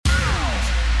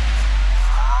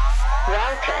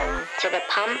Welcome to the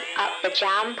Pump Up the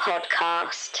Jam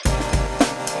podcast.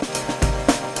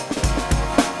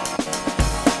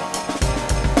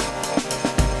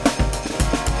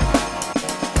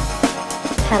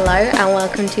 Hello and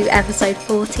welcome to episode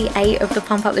 48 of the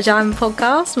Pump Up the Jam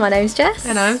podcast. My name's Jess.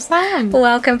 And I'm Sam.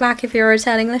 Welcome back if you're a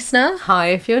returning listener. Hi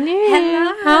if you're new.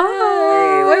 Hello.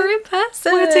 Hi. We're in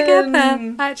person. We're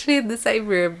together. Actually in the same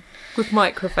room with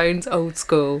microphones, old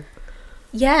school.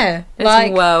 Yeah.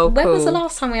 It's well when was cool. the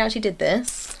last time we actually did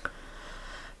this?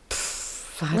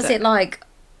 Was don't- it like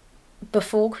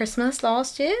before Christmas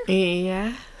last year?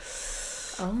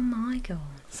 Yes. Oh my god.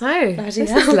 So, Bloody this is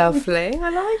hell. lovely. I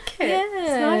like it. Yeah. It's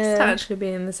nice to actually be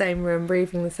in the same room,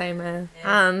 breathing the same air.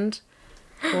 And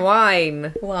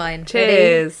wine. Wine.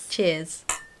 Cheers. Ready? Cheers.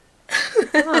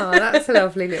 Oh, that's a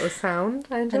lovely little sound.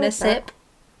 I enjoyed And a that.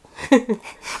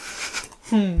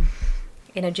 sip.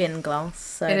 In a gin glass.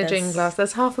 So In a gin glass.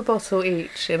 There's half a bottle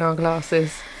each in our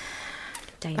glasses.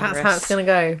 Dangerous. That's how it's going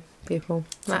to go, people.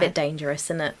 It's a bit dangerous,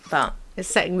 isn't it? But It's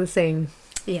setting the scene.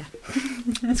 yeah.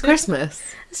 It's Christmas.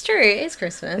 It's true, it is It's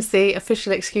Christmas. the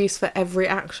official excuse for every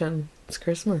action. It's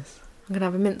Christmas. I'm going to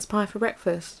have a mince pie for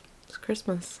breakfast. It's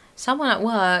Christmas. Someone at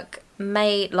work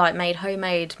made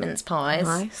homemade mince pies.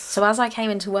 Nice. So as I came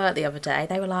into work the other day,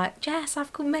 they were like, Jess,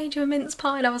 I've made you a mince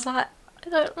pie. And I was like, I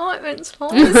don't like mince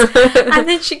pies. And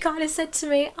then she kind of said to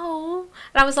me, oh.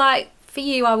 And I was like, for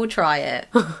you, I will try it.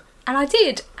 And I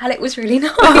did. And it was really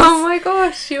nice. Oh my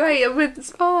gosh, you ate a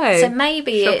mince pie. So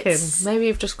maybe Shocking. it's... Maybe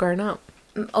you've just grown up.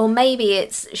 Or maybe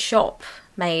it's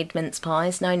shop-made mince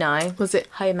pies. No. Was it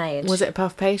Homemade. a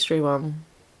puff pastry one?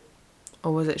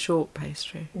 Or was it short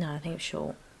pastry? No, I think it's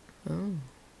short. Oh.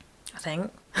 I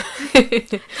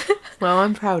think. Well,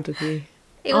 I'm proud of you.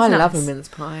 It was I nice. love a mince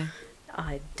pie.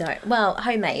 I don't. Well,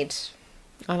 homemade.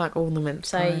 I like all the mince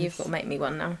So pies. you've got to make me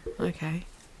one now. Okay.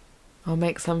 I'll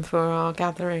make some for our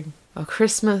gathering. Our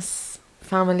Christmas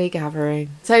family gathering.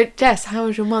 So, Jess, how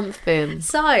has your month been?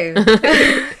 So,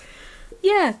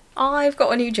 yeah, I've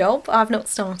got a new job. I've not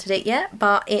started it yet,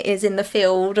 but it is in the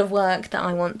field of work that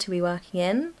I want to be working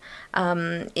in.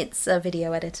 It's a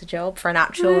video editor job for an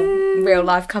actual real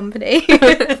life company.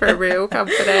 For a real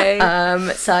company.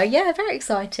 So yeah, very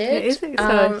excited. It is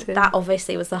exciting. That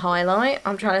obviously was the highlight.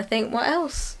 I'm trying to think what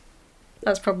else.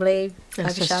 That's probably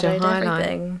That's just your overshadowed highlight.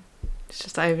 everything. It's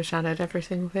just overshadowed every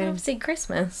single thing. Obviously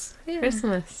Christmas. Yeah.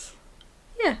 Christmas.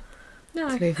 Yeah. No,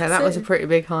 To be fair, that's that was a it. pretty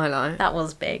big highlight. That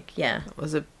was big, yeah. That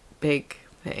was a big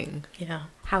thing. Yeah.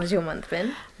 How's your month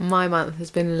been? My month has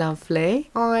been lovely.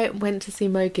 I went to see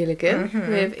Mo Gilligan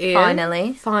with Ian.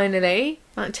 Finally. Finally.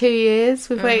 Like 2 years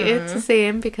we've waited to see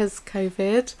him because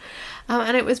COVID.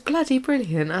 And it was bloody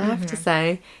brilliant, I have to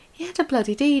say. He had a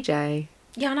bloody DJ.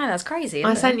 Yeah, I know, that's crazy,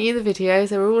 I isn't sent it? you the videos,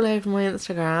 they were all over my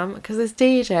Instagram, because this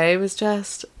DJ was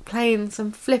just playing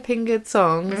some flipping good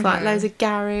songs, like loads of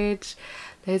garage,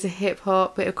 loads of hip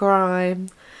hop, bit of grime.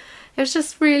 It was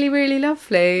just really, really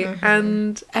lovely,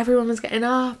 and everyone was getting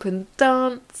up and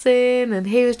dancing, and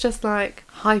he was just like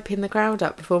hyping the crowd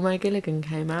up before Mo Gilligan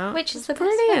came out. Which is the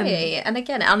brilliant. best way. And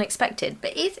again, unexpected.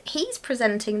 But he's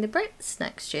presenting the Brits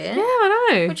next year. Yeah, I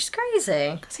know, Which is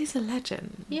crazy. because he's a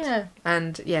legend. Yeah.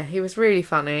 And yeah, he was really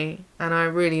funny, and I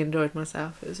really enjoyed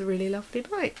myself. It was a really lovely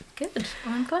night. Good.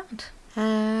 I'm glad.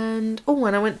 And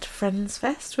and I went to Friends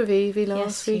Fest with Evie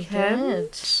last Yes, you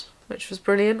weekend, did. which was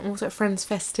brilliant. Also at Friends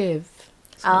Festive.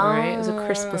 Sorry, it was a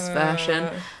Christmas version.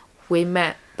 We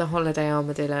met the Holiday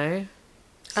Armadillo.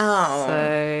 Oh.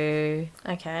 So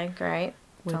Okay, great.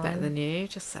 we're better Fine. than you,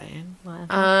 just saying.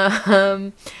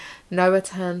 Whatever. Noah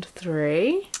turned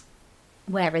 3.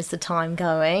 Where is the time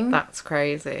going? That's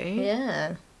crazy.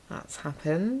 Yeah. That's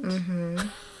happened.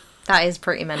 That is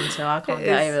pretty mental. I can't It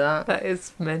get is- over that. That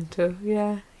is mental,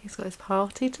 yeah. He's got his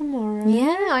party tomorrow.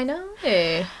 Yeah, I know.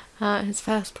 His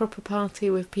first proper party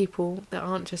with people that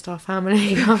aren't just our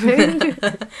family coming.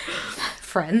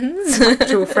 Friends.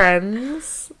 Actual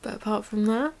friends. But apart from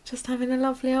that, just having a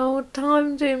lovely old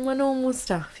time doing my normal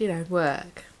stuff. You know,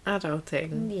 work,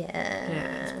 adulting. Yeah.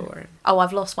 Yeah, it's boring. Oh,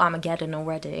 I've lost Whamageddon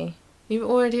already. You've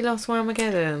already lost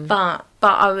Whamageddon. But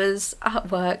I was at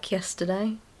work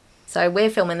yesterday. So we're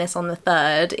filming this on the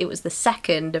 3rd. It was the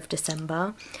 2nd of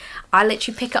December. I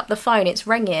literally pick up the phone, it's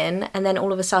ringing, and then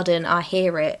all of a sudden I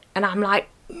hear it. And I'm like,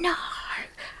 no.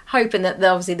 Hoping that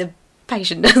obviously the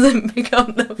patient doesn't pick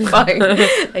up the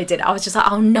phone. They did. I was just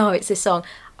like, oh no, it's this song.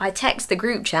 I text the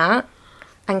group chat,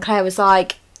 and Claire was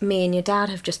like, me and your dad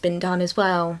have just been done as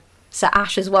well. So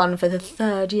Ash has won for the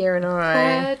 3rd year in a row.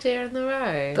 3rd year in a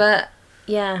row. But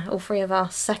yeah, all 3 of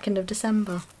us, 2nd of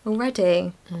December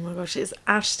already. Oh my gosh, is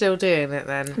Ash still doing it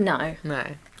then? No, No.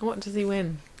 What does he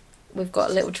win? we've got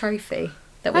a little trophy.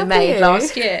 that we Have made you?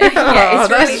 last year. Oh,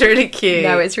 that's really cute.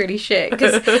 No, it's really shit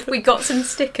because we got some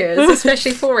stickers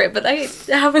especially for it, but they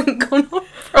haven't gone on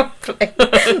properly.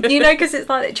 You know, because it's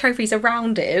like the trophies are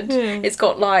rounded. It's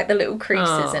got like the little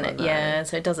creases in it. no. Yeah,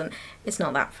 so it doesn't. It's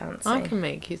not that fancy. I can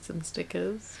make you some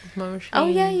stickers with my machine. Oh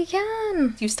yeah, you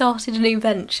can. You started a new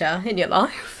venture in your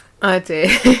life. I did.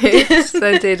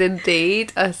 I did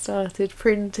indeed. I started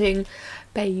printing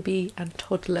baby and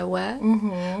toddler wear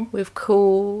with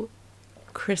cool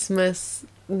Christmas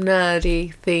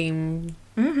nerdy theme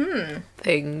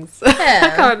things.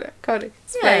 Yeah. I can't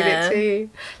explain Yeah. it to you.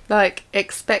 Like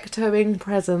expectoing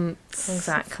presents,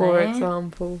 Exactly. for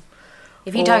example.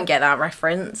 If you Or- don't get that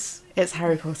reference, It's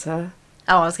Harry Potter.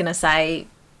 oh, I was gonna say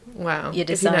Well, You're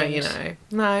if you know, disowned. you know.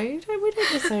 No, we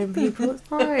don't disown people. It's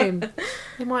fine.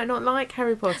 They might not like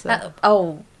Harry Potter.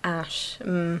 Ash.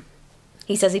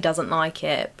 He says he doesn't like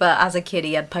it, but as a kid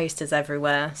he had posters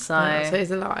everywhere. So Oh, so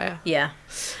he's a liar. yeah,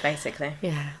 basically.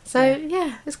 Yeah. So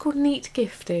yeah, it's called Neat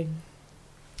Gifting.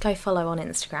 Go follow on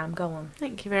Instagram. Go on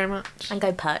Thank you very much. and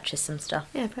go purchase some stuff.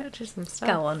 Yeah, purchase some stuff.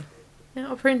 Go on. Yeah,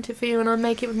 I'll print it for you and I'll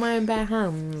make it with my own bare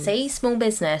hands. See, small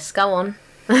business. Go on.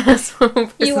 Small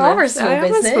business. You are a small I am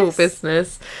business. a small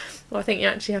business. Well, I think you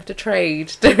actually have to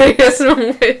trade doing a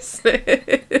small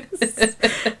business.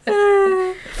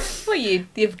 Well,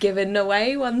 you've given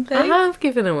away one I thing. have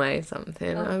given away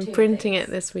something. Oh, I'm two printing things.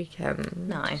 it this weekend.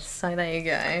 Nice. So there you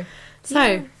go.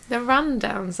 So, the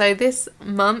rundown. So, this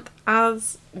month,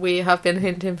 as we have been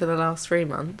hinting for the last 3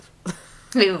 months,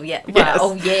 Oh yeah. Well, Yes.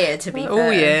 all year to be fair.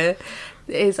 all year,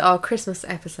 is our Christmas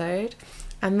episode.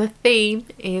 And the theme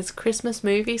is Christmas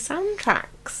movie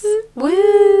soundtracks.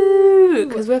 Woo!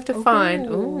 Because we have to find.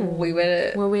 Ooh, we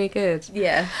were. were we good?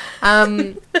 Yeah.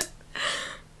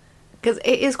 Because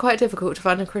it is quite difficult to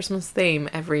find a Christmas theme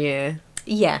every year.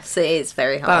 Yes, it is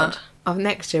very hard. But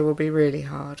next year will be really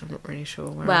hard. I'm not really sure.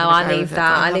 Where Well, I'm gonna I go leave with it, that.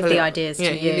 but I'll I have leave a the look. ideas to Yeah,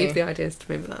 you. you leave the ideas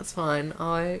to me, but that's fine.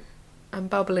 I'm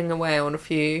bubbling away on a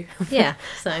few Yeah.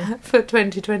 So for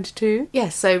 2022.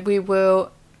 Yes, so we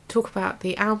will talk about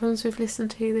the albums we've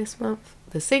listened to this month,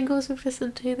 the singles we've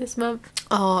listened to this month,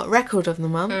 our record of the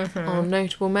month, our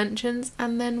notable mentions,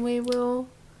 and then we will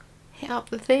hit up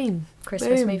the theme.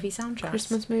 Christmas Boom. movie soundtracks.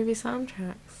 Christmas movie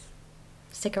soundtracks.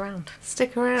 Stick around.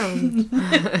 Stick around.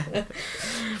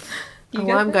 You Oh,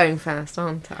 go I'm going first,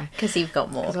 aren't I? Because you've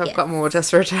got more. Because I've yeah. got more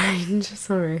just for a change.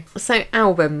 Sorry. So,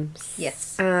 albums.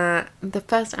 Yes. The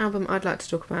first album I'd like to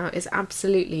talk about is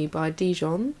Absolutely by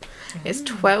Dijon. It's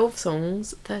 12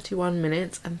 songs, 31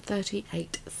 minutes and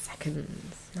 38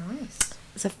 seconds. Nice.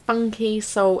 It's a funky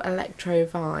soul electro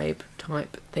vibe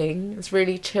type thing. It's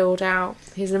really chilled out.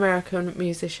 He's an American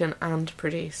musician and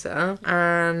producer.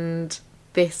 And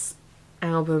this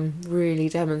album really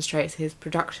demonstrates his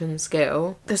production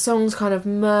skill. The songs kind of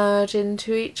merge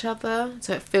into each other,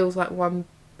 so it feels like one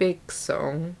big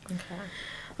song. Okay.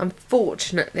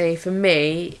 Unfortunately for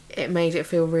me, it made it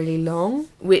feel really long,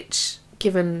 which,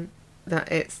 given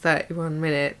that it's 31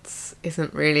 minutes,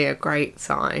 isn't really a great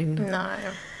sign. No.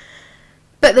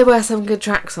 But there were some good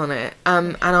tracks on it,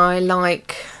 and I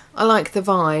like the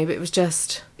vibe. It was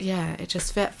just, yeah, it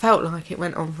just felt like it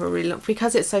went on for a really long,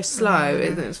 because it's so slow.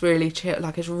 It's really chill,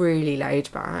 like it's really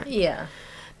laid back. Yeah.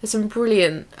 There's some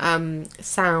brilliant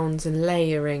sounds and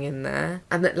layering in there,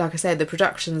 and that, like I said, the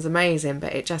production's amazing,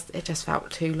 but it just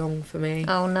felt too long for me.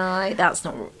 Oh no, that's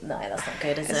not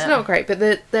good, is it? It's not great, but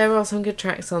there are some good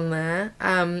tracks on there.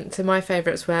 So my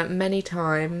favourites were Many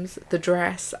Times, The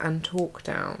Dress, and Talk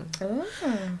Down. Oh.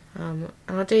 And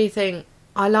I do think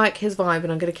I like his vibe,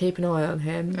 and I'm going to keep an eye on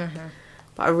him. Mm-hmm.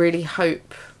 But I really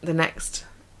hope the next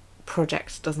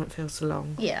project doesn't feel so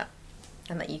long. Yeah.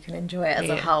 And that you can enjoy it as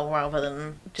a Yeah. whole rather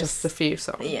than Just a few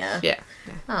songs. Yeah. Yeah.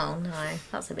 Oh no,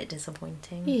 that's a bit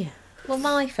disappointing. Yeah. Well,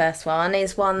 my first one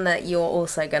is one that you're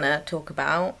also going to talk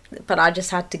about, but I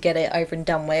just had to get it over and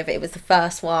done with. It was the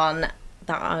first one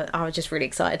that I was just really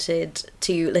excited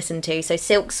to listen to. So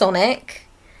Silk Sonic,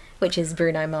 which is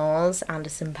Bruno Mars,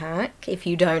 Anderson .Paak, if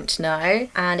you don't know.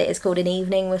 And it is called An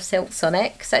Evening with Silk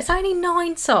Sonic. So it's only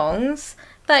 9 songs,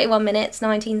 31 minutes,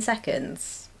 19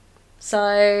 seconds.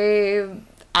 So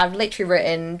I've literally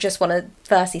written, just want to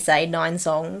firstly say 9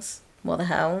 songs. What the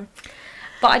hell?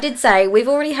 But I did say we've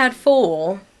already had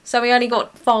 4, so we only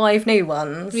got 5 new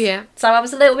ones. Yeah. So I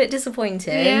was a little bit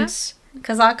disappointed Yeah.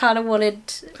 because I kind of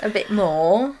wanted a bit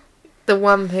more. The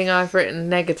one thing I've written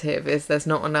negative is there's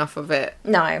not enough of it,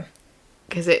 No.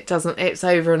 because it's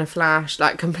over in a flash,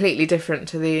 like completely different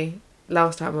to the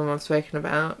last album I've spoken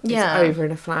about. Yeah. It's over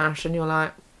in a flash, and you're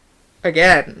like,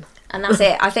 again. And that's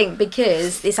it. I think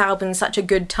because this album's such a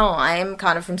good time,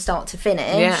 kind of from start to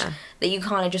finish, that you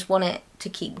kind of just want it to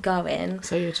keep going.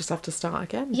 So you just have to start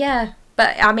again. Yeah.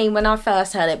 But, I mean, when I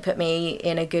first heard it, put me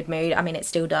in a good mood. I mean, it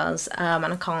still does. And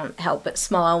I can't help but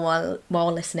smile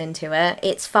while listening to it.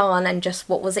 It's fun and just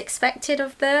what was expected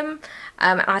of them.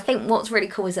 And I think what's really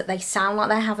cool is that they sound like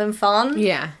they're having fun.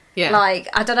 Yeah. Yeah. Like,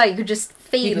 I don't know, you could just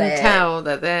feel it. You can tell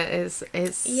that there is...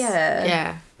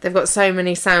 Yeah. They've got so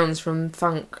many sounds from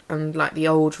funk and, like, the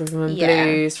old rhythm and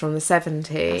blues from the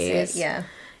 70s. That's it, yeah.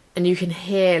 And you can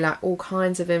hear, like, all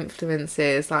kinds of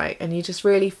influences, like, and you just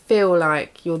really feel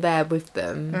like you're there with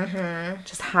them. Mm-hmm.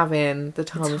 Just having the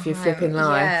time of your flipping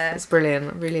life. Yeah. It's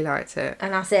brilliant. I really liked it.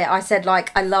 And that's it. I said,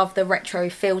 like, I love the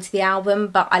retro feel to the album,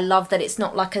 but I love that it's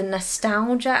not, like, a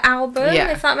nostalgia album,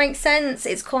 if that makes sense.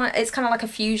 It's kind of like a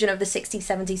fusion of the 60s,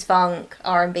 70s funk,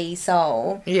 R&B,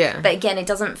 soul. Yeah. But again, it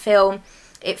doesn't feel...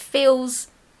 It feels,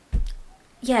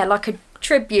 like a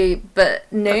tribute, but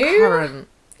new. But current.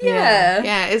 Yeah.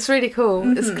 Yeah, it's really cool.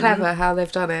 Mm-hmm. It's clever how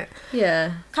they've done it.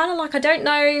 Yeah. Kind of like, I don't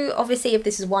know, obviously, if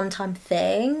this is a one-time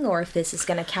thing or if this is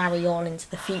going to carry on into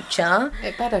the future.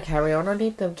 It better carry on. I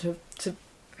need them to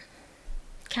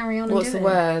carry on and what's do the it.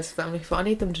 word that I'm looking for? I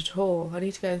need them to tour. I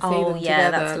need to go and see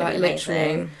them that's together. Like,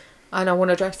 literally. And I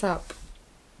want to dress up.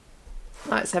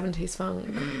 Like 70s funk.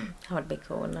 That would be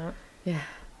cool, wouldn't it? Yeah.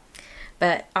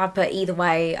 But either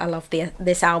way, I love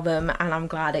this album and I'm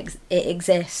glad it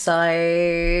exists. So,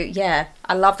 yeah,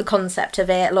 I love the concept of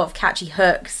it. A lot of catchy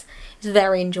hooks. It's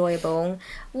very enjoyable.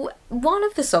 One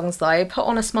of the songs, though, Put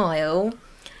On A Smile,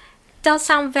 does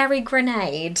sound very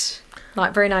Grenade,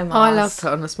 like Bruno Mars. Oh, I love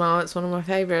Put On A Smile. It's one of my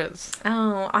favourites.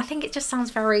 Oh, I think it just sounds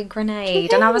very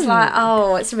Grenade. And I was like,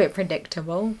 oh, it's a bit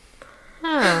predictable.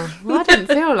 Oh, well, I didn't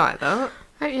feel like that.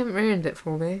 I hope you haven't ruined it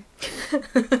for me.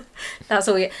 That's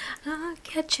all I'll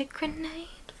catch a grenade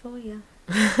for you.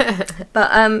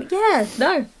 But,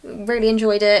 really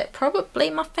enjoyed it.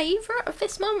 Probably my favourite of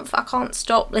this month. I can't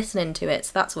stop listening to it,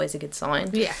 so that's always a good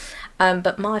sign. Yeah.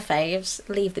 But my faves,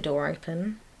 Leave the Door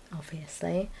Open,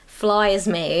 obviously. Fly As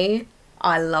Me,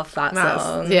 I love that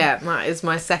song. Yeah, that is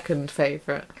my second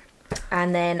favourite.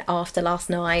 And then After Last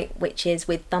Night, which is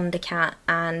with Thundercat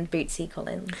and Bootsy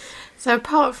Collins. So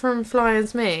apart from Fly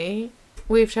As Me,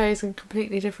 we've chosen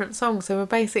completely different songs. So we're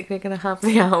basically going to have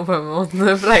the album on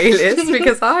the playlist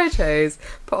because I chose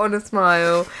Put On A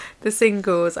Smile, the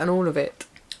singles and all of it.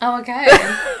 Oh, okay.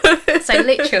 So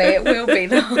literally it will be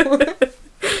the whole...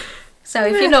 So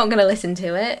if you're not going to listen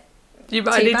to it, you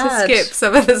might need to skip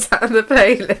some of the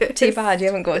playlist. Too bad, you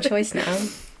haven't got a choice now.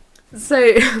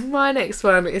 So, my next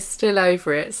one is Still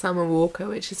Over It, Summer Walker,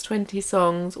 which is 20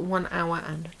 songs, 1 hour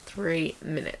and 3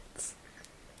 minutes.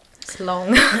 It's long.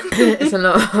 It's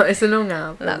a long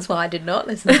album. That's why I did not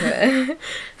listen to it.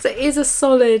 So it is a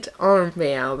solid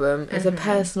R&B album. It's a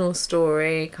personal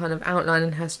story, kind of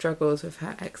outlining her struggles with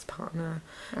her ex-partner,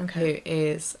 who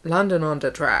is London on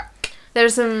the Track.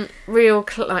 There's some real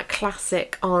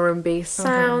classic R&B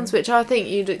sounds, which I think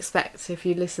you'd expect if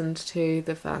you listened to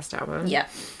the first album. Yeah.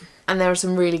 And there are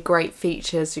some really great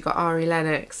features. You've got Ari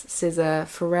Lennox, SZA,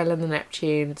 Pharrell and the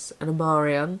Neptunes, and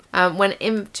Omarion. When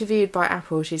interviewed by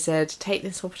Apple, she said, "Take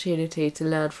this opportunity to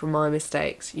learn from my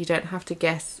mistakes. You don't have to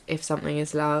guess if something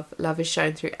is love. Love is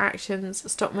shown through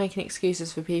actions. Stop making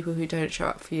excuses for people who don't show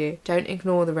up for you. Don't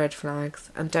ignore the red flags.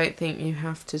 And don't think you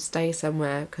have to stay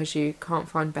somewhere because you can't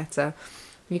find better.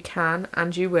 You can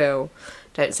and you will.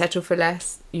 Don't settle for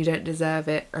less. You don't deserve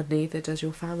it, and neither does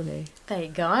your family." There you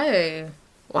go.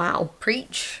 Wow.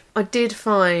 Preach. I did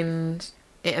find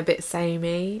it a bit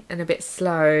samey and a bit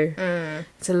slow.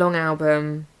 It's a long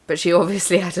album, but she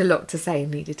obviously had a lot to say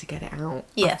and needed to get it out.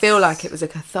 Yes. I feel like it was a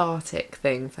cathartic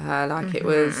thing for her. Like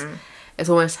it's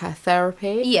almost her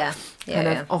therapy. Yeah. Kind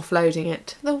of offloading it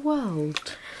to the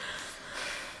world.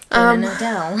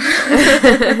 Adele.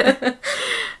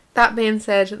 That being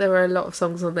said, there were a lot of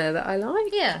songs on there that I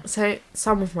like. Yeah. So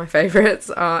some of my favourites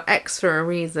are X for a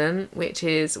Reason, which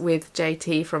is with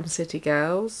JT from City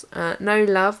Girls. No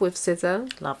Love with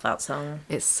SZA. Love that song.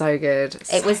 It's so good.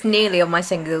 It was nearly on my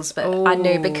singles, but I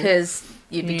knew because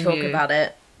you'd be talking about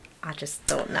it. I just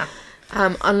thought, nah.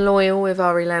 Unloyal with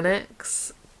Ari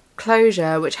Lennox.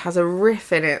 Closure, which has a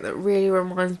riff in it that really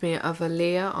reminds me of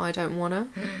Aaliyah, I Don't Wanna.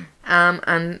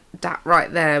 And That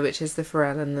Right There, which is the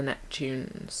Pharrell and the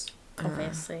Neptunes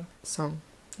obviously song.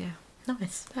 Yeah.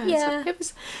 Nice. Yeah.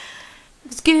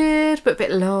 It's good, but a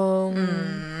bit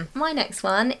long. My next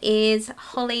one is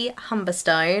Holly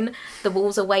Humberstone, The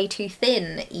Walls Are Way Too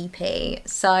Thin EP.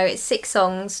 So it's 6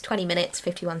 songs, 20 minutes,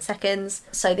 51 seconds.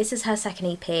 So this is her second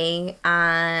EP,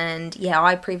 and yeah,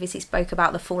 I previously spoke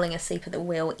about the Falling Asleep at the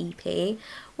Wheel EP,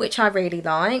 which I really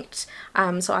liked.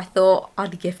 So I thought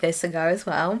I'd give this a go as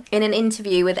well. In an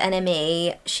interview with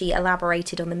NME, she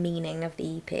elaborated on the meaning of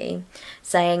the EP,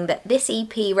 saying that this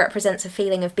EP represents a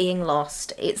feeling of being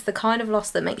lost. It's the kind of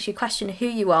loss that makes you question who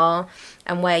you are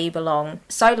and where you belong.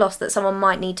 So lost that someone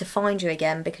might need to find you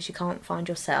again because you can't find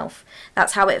yourself.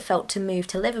 That's how it felt to move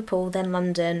to Liverpool, then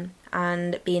London,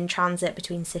 and be in transit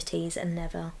between cities and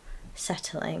never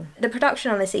settling. The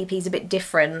production on this EP is a bit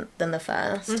different than the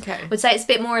first. Okay. I would say it's a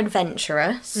bit more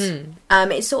adventurous.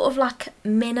 It's sort of like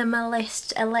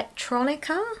minimalist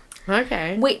electronica.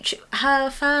 Okay. Which her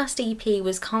first EP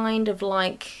was kind of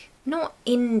like, not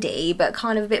indie, but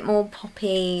kind of a bit more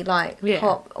poppy, like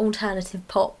pop, alternative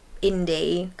pop,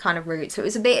 indie kind of route. So it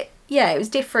was a bit, it was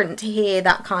different to hear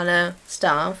that kind of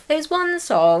stuff. There's one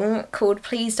song called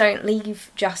Please Don't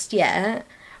Leave Just Yet,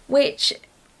 which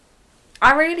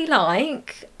I really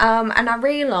like, and I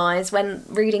realised when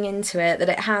reading into it that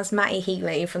it has Matty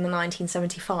Healy from the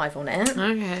 1975 on it.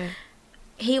 Okay.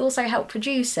 He also helped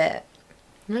produce it.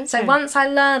 Okay. So once I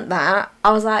learnt that,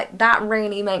 I was like, that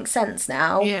really makes sense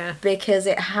now. Yeah. Because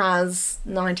it has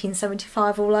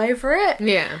 1975 all over it.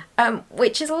 Yeah.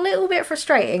 Which is a little bit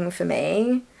frustrating for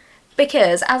me.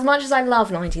 Because as much as I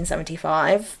love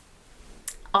 1975...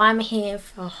 I'm here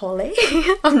for Holly.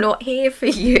 I'm not here for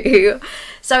you.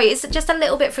 So it's just a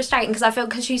little bit frustrating because I feel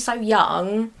because she's so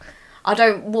young, I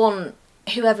don't want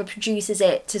whoever produces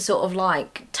it to sort of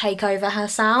like take over her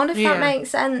sound, if that makes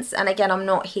sense. And again, I'm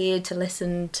not here to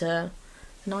listen to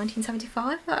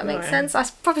 1975, if that makes sense. I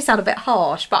probably sound a bit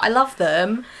harsh, but I love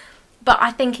them. But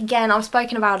I think, again, I've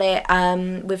spoken about it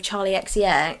with Charlie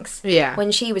XCX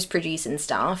when she was producing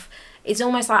stuff. It's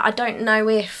almost like I don't know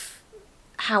if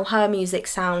how her music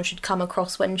sound should come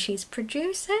across when she's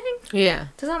producing. Yeah.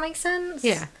 Does that make sense?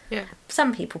 Yeah, yeah.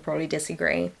 Some people probably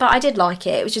disagree. But I did like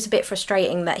it. It was just a bit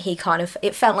frustrating that he kind of...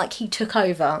 It felt like he took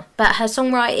over. But her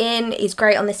songwriting is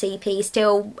great on this EP.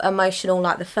 Still emotional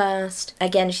like the first.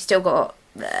 Again, she's still got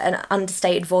an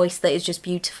understated voice that is just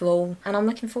beautiful. And I'm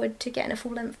looking forward to getting a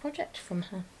full-length project from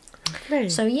her. Okay.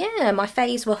 So yeah, my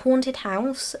faves were Haunted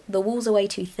House, The Walls Are Way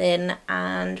Too Thin,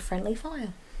 and Friendly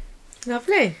Fire.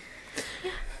 Lovely.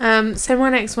 Yeah. So my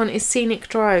next one is Scenic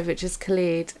Drive, which is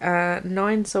Khalid.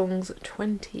 9 songs,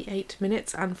 28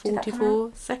 minutes and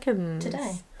 44 seconds.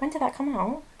 Today. When did that come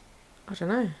out? I don't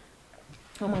know.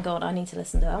 Oh my god, I need to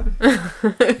listen to that.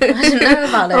 I didn't know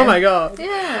about it. Oh my god.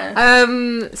 Yeah.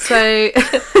 So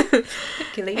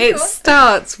it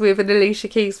starts with an Alicia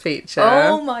Keys feature.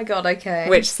 Oh my god, okay.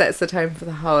 Which sets the tone for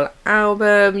the whole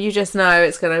album. You just know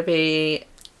it's going to be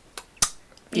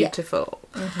beautiful.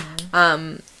 Yeah.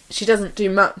 Mm-hmm. She doesn't do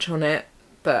much on it,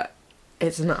 but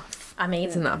it's enough. I mean,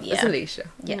 it's enough. Yeah. It's Alicia.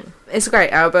 Yeah. It's a great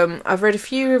album. I've read a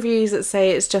few reviews that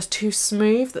say it's just too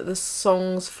smooth, that the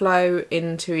songs flow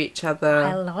into each other.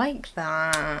 I like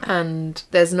that. And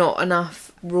there's not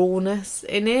enough rawness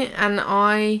in it. And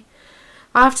I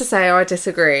have to say I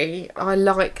disagree. I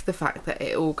like the fact that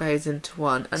it all goes into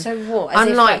one. And so what?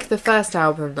 unlike the first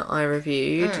album that I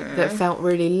reviewed, that felt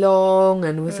really long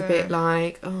and was a bit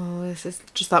like, oh, this is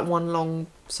just that one long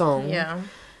song. Yeah.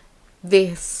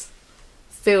 This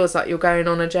feels like you're going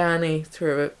on a journey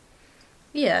through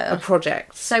a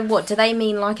project. So what, do they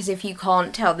mean like as if you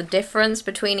can't tell the difference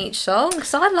between each song?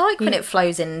 Because I like when it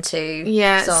flows into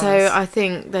songs. So I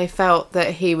think they felt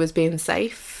that he was being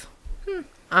safe.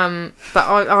 But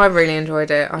I really enjoyed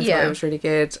it. I thought it was really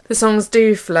good. The songs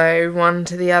do flow one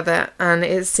to the other and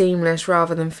it's seamless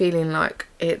rather than feeling like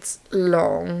it's a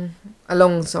long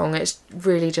song. It's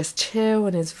really just chill,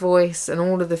 and his voice and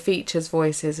all of the features'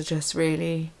 voices are just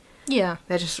really... Yeah.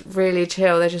 They're just really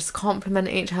chill. They just complement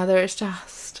each other. It's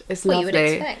lovely. You would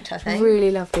expect, I think.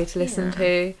 Really lovely to listen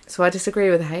to. So I disagree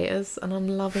with the haters, and I'm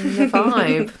loving the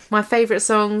vibe. My favourite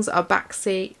songs are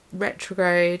Backseat,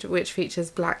 Retrograde, which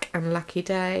features Black and Lucky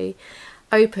Day,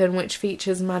 Open, which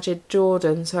features Majid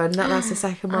Jordan. So that's the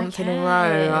second month in a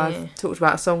row I've talked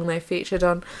about a song they featured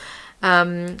on.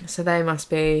 So they must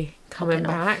be coming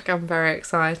back. I'm very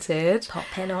excited.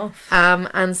 Popping off.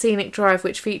 And Scenic Drive,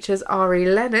 which features Ari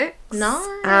Lennox. Nice.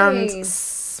 And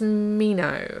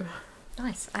Smino.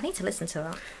 Nice. I need to listen to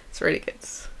that. It's really good.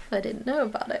 I didn't know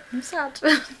about it. I'm sad.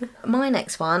 My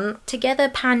next one, Together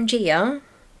Pangea.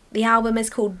 The album is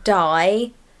called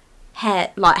Dye.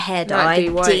 Hair dye. Like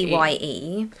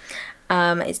DYE. DYE.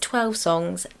 It's 12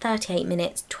 songs, 38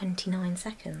 minutes, 29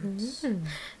 seconds.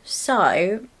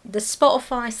 So, the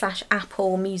Spotify /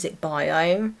 Apple Music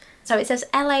bio. So it says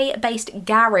LA-based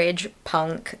garage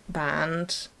punk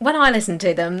band. When I listen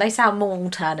to them, they sound more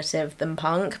alternative than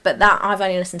punk, but that I've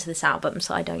only listened to this album,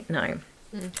 so I don't know.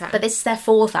 Okay. But this is their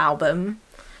 4th album.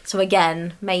 So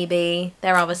again, maybe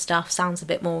their other stuff sounds a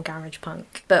bit more garage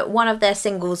punk. But one of their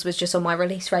singles was just on my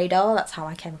release radar. That's how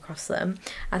I came across them.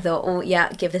 I thought, oh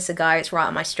yeah, give this a go. It's right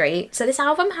on my street. So this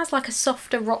album has like a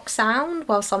softer rock sound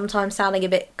while sometimes sounding a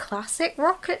bit classic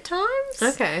rock at times.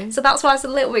 Okay. So that's why I was a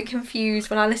little bit confused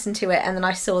when I listened to it and then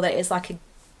I saw that it's like a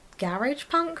garage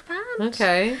punk band.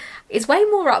 Okay. It's way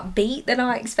more upbeat than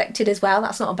I expected as well.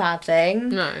 That's not a bad thing.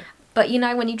 No. But you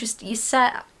know, when you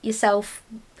set yourself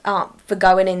up for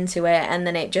going into it and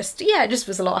then it just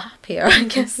was a lot happier, I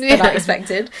guess, than I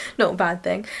expected. Not a bad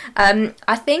thing.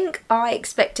 I think I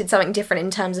expected something different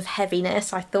in terms of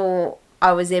heaviness. I thought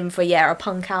I was in for a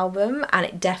punk album, and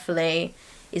it definitely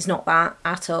is not that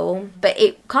at all, but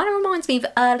it kind of reminds me of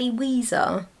early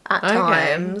Weezer at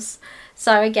times.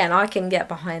 So again, I can get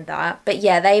behind that. But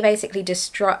yeah, they basically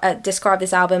describe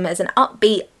this album as an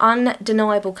upbeat,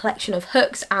 undeniable collection of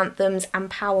hooks, anthems, and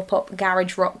power pop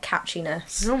garage rock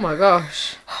catchiness. Oh my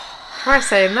gosh. Try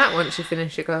saying that once you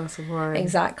finish your glass of wine.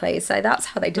 Exactly. So that's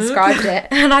how they described it.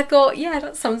 And I thought, yeah,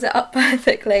 that sums it up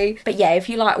perfectly. But yeah, if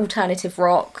you like alternative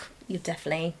rock, you'll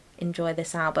definitely enjoy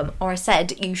this album. Or I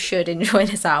said you should enjoy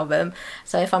this album.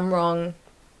 So if I'm wrong,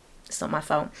 it's not my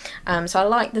fault. So I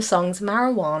like the songs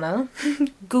Marijuana,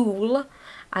 Ghoul,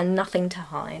 and Nothing to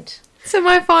Hide. So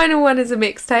my final one is a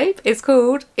mixtape. It's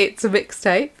called It's a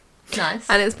Mixtape. Nice.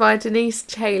 And it's by Denise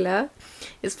Taylor.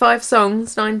 It's 5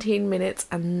 songs, 19 minutes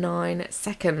and 9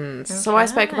 seconds. Okay. So I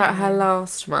spoke about her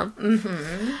last month.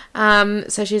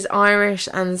 So she's Irish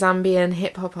and Zambian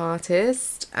hip-hop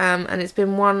artist. And it's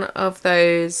been one of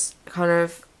those kind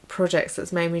of projects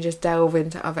that's made me just delve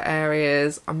into other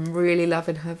areas. I'm really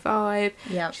loving her vibe.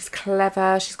 Yeah, she's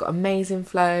clever, she's got amazing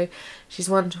flow, she's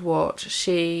one to watch.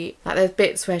 There's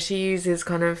bits where she uses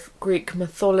kind of Greek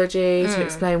mythology to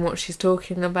explain what she's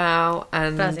talking about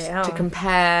and to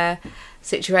compare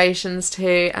situations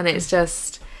to, and it's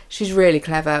just, she's really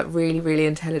clever, really, really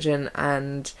intelligent,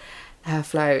 and her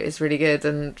flow is really good,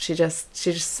 and she just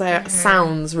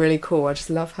sounds really cool. I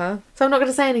just love her. So I'm not going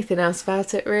to say anything else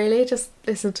about it really, just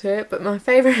listen to it. But my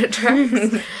favourite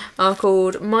tracks are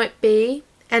called Might Be,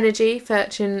 Energy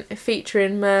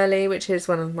featuring Merly, which is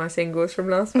one of my singles from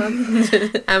last month,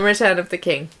 and Return of the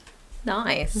King.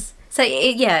 Nice. So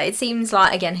it seems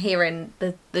like, again, hearing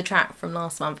the track from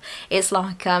last month, it's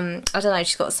like I don't know,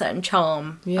 she's got a certain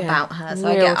charm about her. So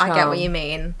I get what you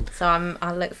mean. So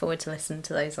I look forward to listening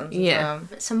to those ones as well.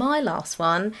 So my last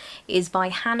one is by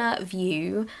Hannah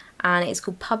View, and it's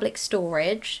called Public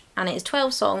Storage, and it's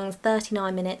 12 songs,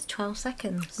 39 minutes, 12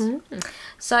 seconds.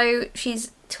 So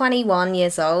she's 21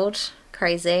 years old.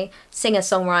 Crazy.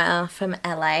 Singer-songwriter from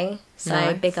LA.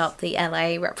 So big up the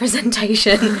LA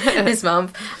representation this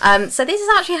month. So this is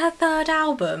actually her 3rd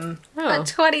album. At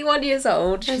 21 years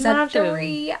old, she's had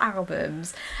 3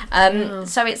 albums.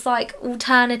 So it's like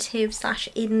alternative /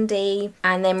 indie.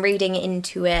 And then reading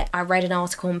into it, I read an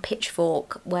article on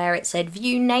Pitchfork where it said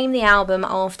View named the album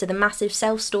after the massive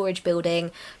self-storage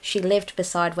building she lived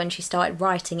beside when she started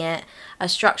writing it, a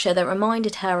structure that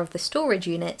reminded her of the storage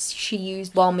units she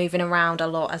used while moving around a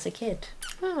lot as a kid.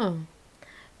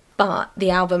 But the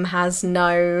album has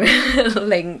no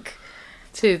link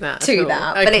to that. Okay.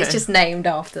 But it's just named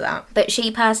after that. But she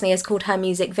personally has called her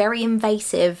music very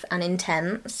invasive and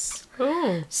intense.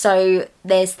 Ooh. So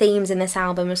there's themes in this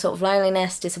album of sort of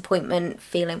loneliness, disappointment,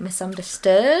 feeling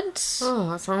misunderstood. Oh,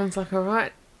 that sounds like a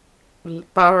right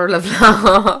barrel of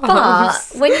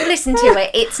laughs. But when you listen to it,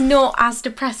 it's not as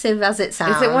depressive as it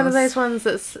sounds. Is it one of those ones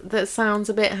that sounds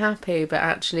a bit happy, but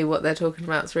actually what they're talking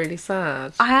about is really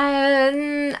sad?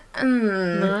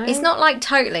 No? It's not like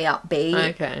totally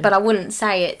upbeat, but I wouldn't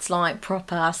say it's like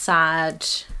proper sad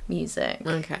music.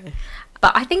 Okay.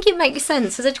 But I think it makes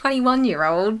sense. As a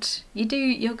 21-year-old,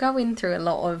 you're going through a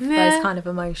lot of those kind of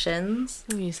emotions.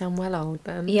 You sound well old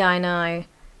then. Yeah, I know.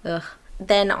 Ugh.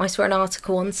 Then I saw an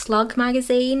article on Slug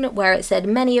magazine where it said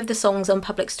many of the songs on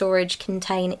Public Storage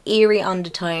contain eerie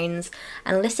undertones,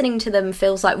 and listening to them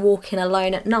feels like walking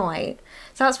alone at night.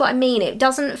 So that's what I mean. It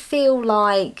doesn't feel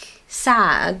like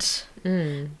sad,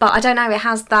 but I don't know, it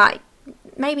has that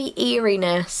maybe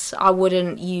eeriness. I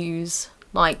wouldn't use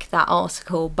like that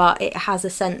article, but it has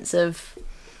a sense of,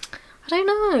 I don't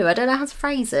know how to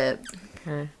phrase it.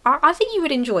 Okay. I think you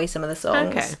would enjoy some of the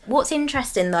songs. Okay. What's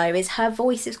interesting though is her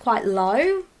voice is quite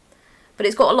low, but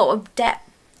it's got a lot of depth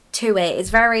to it. It's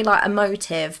very like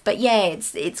emotive, but yeah,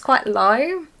 it's quite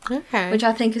low, Okay. which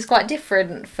I think is quite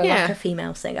different for like Yeah. a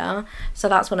female singer. So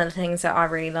that's one of the things that I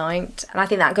really liked, and I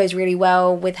think that goes really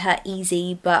well with her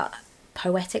easy but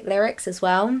poetic lyrics as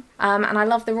well. And I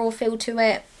love the raw feel to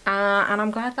it, and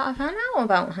I'm glad that I found out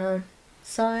about her.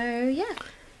 So yeah.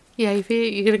 Yeah, if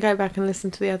you're going to go back and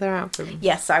listen to the other album.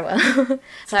 Yes, I will.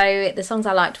 So the songs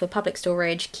I liked were Public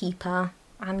Storage, Keeper,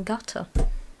 and Gutter.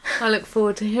 I look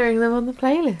forward to hearing them on the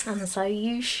playlist. And so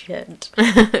you should.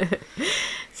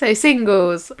 So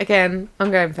singles, again, I'm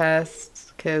going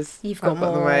first because You've got I've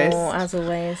got the more, most. as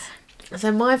always. So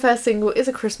my first single is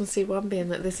a Christmassy one, being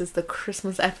that this is the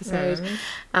Christmas episode,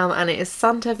 and it is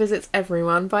Santa Visits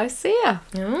Everyone by Sia.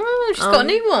 Oh, she's got a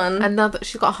new one.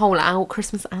 She's got a whole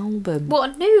Christmas album.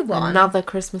 What a new one. Another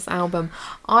Christmas album.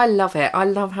 I love it. I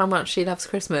love how much she loves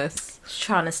Christmas. She's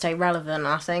trying to stay relevant,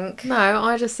 I think. No,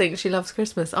 I just think she loves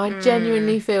Christmas. I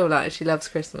genuinely feel like she loves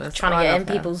Christmas. Trying to get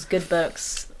in people's good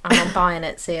books. I'm not buying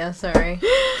it, Sia, sorry.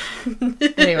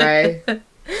 Anyway.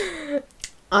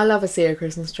 I love a Sia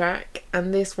Christmas track,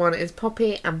 and this one is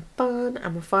poppy and fun,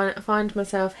 and I find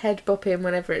myself head bopping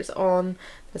whenever it's on.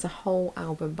 There's a whole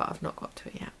album, but I've not got to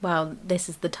it yet. Well, this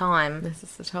is the time. This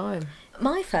is the time.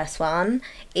 My first one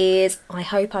is, I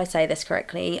hope I say this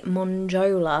correctly,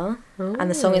 Monjola,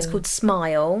 and the song is called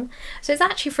Smile. So it's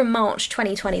actually from March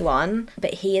 2021,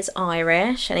 but he is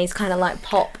Irish, and he's kind of like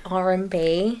pop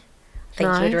R&B. I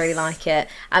think you would really like it.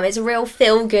 It's a real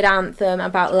feel-good anthem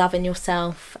about loving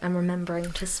yourself and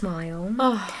remembering to smile.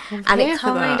 Oh, and it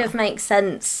kind of makes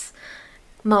sense.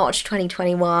 March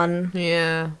 2021.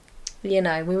 Yeah. You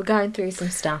know, we were going through some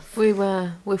stuff. We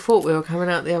thought we were coming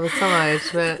out the other side,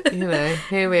 but, you know,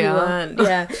 here we are. Weren't,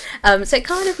 yeah. So it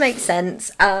kind of makes sense.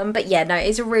 But yeah, no,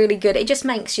 it's a really good... It just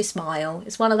makes you smile.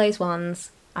 It's one of those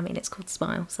ones... I mean, it's called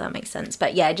Smile, so that makes sense.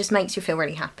 But yeah, it just makes you feel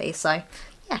really happy. So,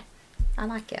 yeah, I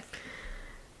like it.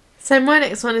 So my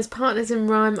next one is Partners in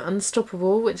Rhyme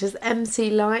Unstoppable, which is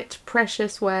MC Light,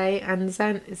 Precious Way, and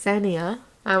Xenia.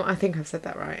 I think I've said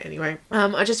that right anyway.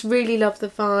 I just really love the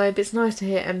vibe. It's nice to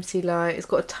hear MC Light. It's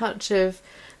got a touch of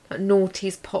like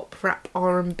noughties pop rap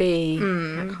R&B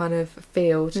that kind of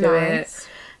feel to it.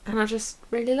 And I just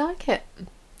really like it.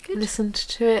 Good. Listened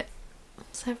to it on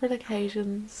several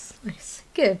occasions. Nice.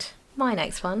 Good. My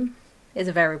next one is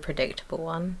a very predictable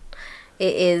one.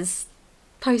 It is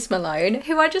Post Malone,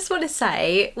 who I just want to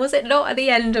say, was it not at the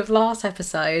end of last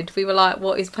episode we were like,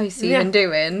 what is Post even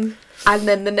doing? And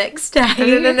then the next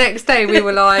day we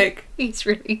were like, he's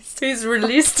released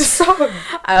a song.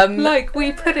 Like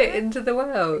we put it into the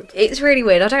world. It's really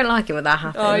weird. I don't like it when that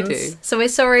happens. I do. So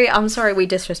I'm sorry we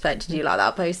disrespected you like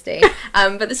that, Posty.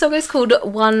 But the song is called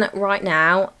One Right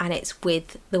Now, and it's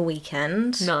with The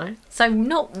Weeknd. No. So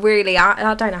not really,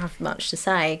 I don't have much to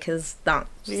say, because that...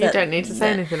 You don't need to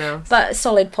say anything else. But a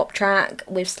solid pop track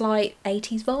with slight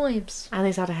 80s vibes. And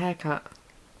he's had a haircut.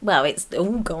 Well, it's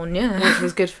all gone, yeah. Which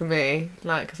was good for me,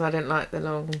 like, because I didn't like the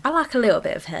long... I like a little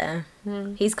bit of hair.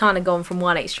 He's kind of gone from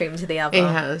one extreme to the other. He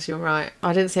has, you're right.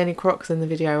 I didn't see any Crocs in the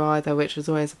video either, which was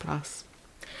always a plus.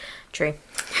 True.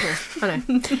 Yeah, I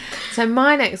know. So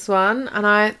my next one, and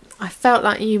I felt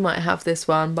like you might have this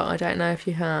one, but I don't know if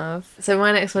you have. So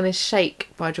my next one is Shake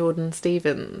by Jordan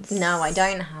Stevens. No, I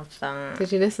don't have that.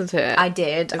 Did you listen to it? I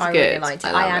did. It's I good. really liked it.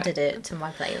 I love added it to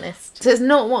my playlist. So it's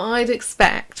not what I'd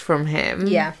expect from him.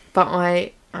 Yeah. But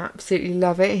I absolutely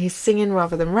love it. He's singing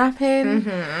rather than rapping.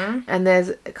 And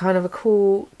there's kind of a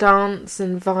cool dance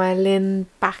and violin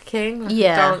backing.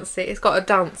 Like it's got a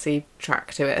dancey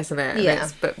track to it, isn't it? And Yeah.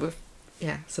 but with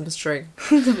some string.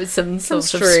 With some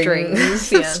sort of strings.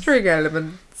 Some Yeah. string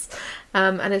elements.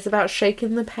 And it's about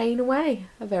shaking the pain away.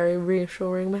 A very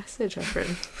reassuring message, I've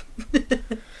written.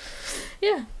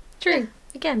 Yeah, true.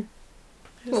 Again,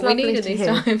 It's what we lovely needed to these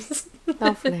hear. times.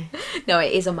 Lovely. No,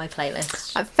 it is on my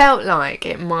playlist. I felt like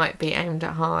it might be aimed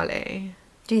at Harley.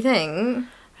 Do you think?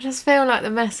 I just feel like the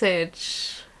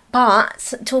message...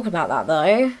 But, talk about that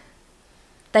though,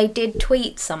 they did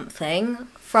tweet something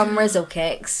from Rizzle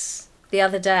Kicks the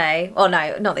other day, or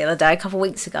no, not the other day, a couple of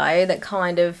weeks ago, that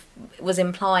kind of was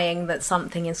implying that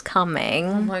something is coming.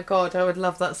 Oh my god, I would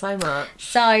love that so much.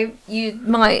 So you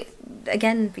might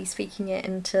again be speaking it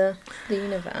into the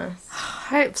universe. I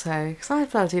hope so, because I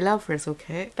bloody love Rizzle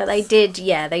Kicks. But they did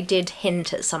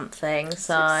hint at something,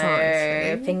 so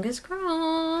exciting. fingers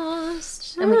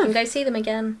crossed. And we can go see them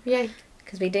again, Yay.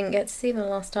 because we didn't get to see them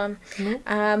last time. Nope.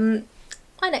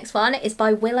 My next one is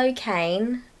by Willow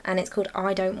Kane, and it's called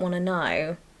I Don't Want to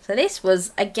Know. So this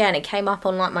was, again, it came up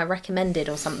on like my recommended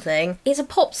or something. It's a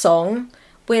pop song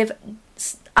with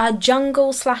a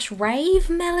jungle / rave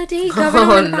melody going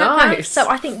on in the background. Nice. So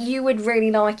I think you would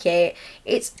really like it.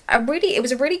 It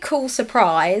was a really cool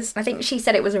surprise. I think she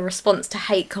said it was a response to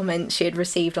hate comments she had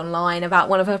received online about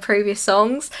one of her previous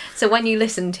songs. So when you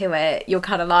listen to it, you're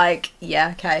kind of like,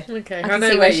 yeah, okay. Okay, I I can know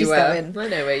see where where she's you were. going. I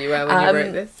know where you were when you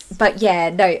wrote this. But yeah,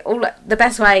 no, the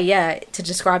best way, to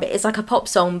describe it is like a pop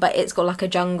song, but it's got like a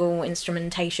jungle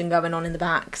instrumentation going on in the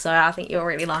back. So I think you'll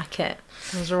really like it.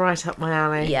 Sounds right up my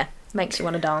alley. Yeah, makes you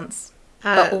want to dance,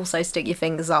 but also stick your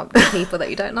fingers up to people that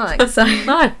you don't like. So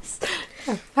Nice.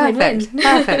 Yeah, perfect. Win-win.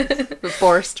 Perfect. With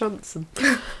Boris Johnson.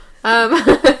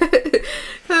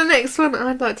 The next one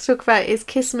I'd like to talk about is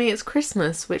Kiss Me It's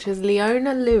Christmas, which is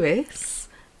Leona Lewis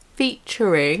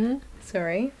featuring,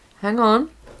 Sorry. hang on,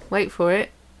 wait for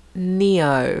it,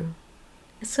 Neo.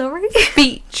 Sorry?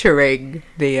 Featuring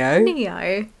Neo.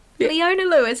 Neo. Yeah. Leona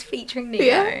Lewis featuring Neo.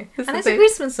 Yeah, that's And the it's a thing.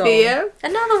 Christmas song. Yeah.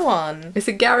 Another one. It's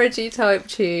a garagey type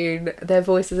tune. Their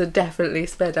voices are definitely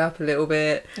sped up a little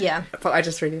bit, Yeah. but I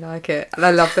just really like it. And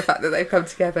I love the fact that they've come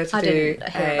together to I do didn't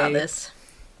hear about this.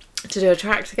 to do a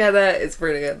track together. It's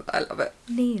brilliant. I love it.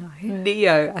 Neo.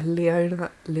 Neo and Leona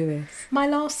Lewis. My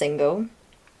last single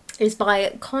is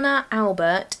by Connor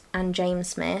Albert and James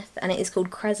Smith, and it is called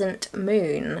Crescent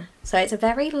Moon. So it's a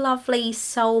very lovely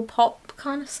soul pop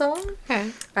kind of song.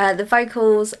 Okay. The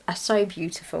vocals are so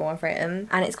beautiful, I've written,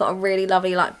 and it's got a really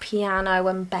lovely like piano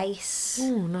and bass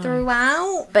Ooh, nice.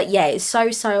 throughout. But yeah, it's so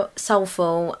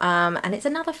soulful, and it's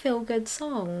another feel good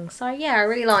song. So yeah, I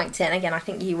really liked it. And again, I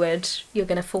think you're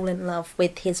gonna fall in love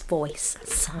with his voice.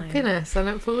 So Goodness, I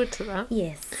look forward to that.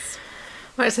 yes.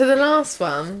 Right, so the last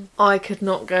one, I could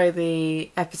not go the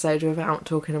episode without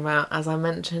talking about, as I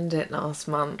mentioned it last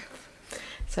month.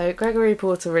 So Gregory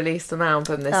Porter released an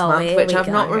album this month, here which we I've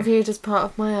not go. reviewed as part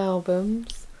of my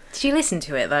albums. Did you listen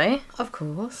to it though? Of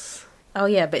course. Oh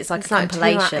yeah, but it's like It's a like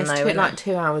compilation though. it's isn't like it?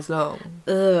 2 hours long.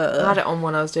 I Ugh. had it on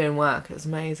when I was doing work. It was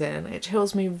amazing. It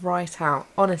chills me right out.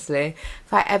 Honestly,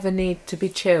 if I ever need to be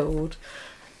chilled,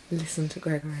 listen to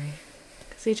Gregory.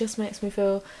 Because he just makes me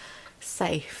feel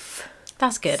safe.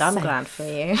 That's good. I'm Safe. glad for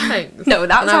you. Thanks. No,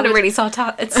 that And I sounded would- really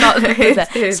It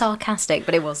did. sarcastic,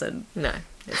 but it wasn't. No,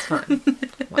 it's fine.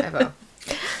 Whatever.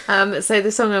 So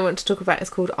the song I want to talk about is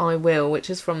called I Will, which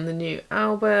is from the new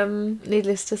album.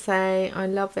 Needless to say, I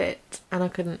love it, and I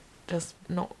couldn't just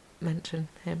not mention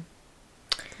him.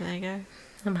 There you go.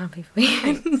 I'm happy for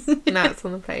you. Now it's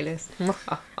on the playlist.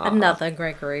 Another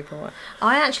Gregory Porter.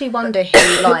 I actually wonder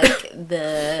who like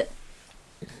the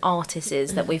artist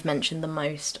is that we've mentioned the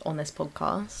most on this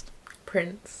podcast.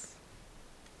 Prince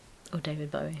Or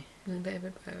David Bowie. and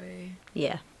David Bowie.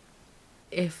 Yeah.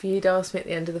 If you'd asked me at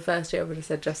the end of the first year, I would have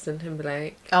said Justin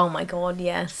Timberlake. Oh my god,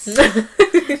 yes.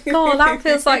 God, that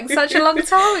feels like such a long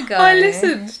time ago. I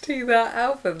listened to that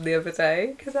album the other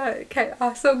day because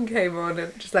our song came on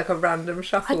and just like a random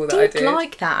shuffle that I did did.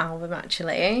 like that album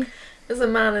actually. There's a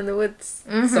Man in the Woods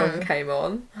song came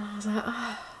on. I was like,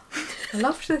 oh, I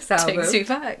loved this album. Takes you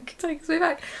back. Takes me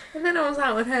back. And then I was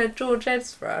out and heard George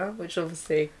Ezra, which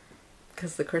obviously,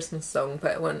 because the Christmas song,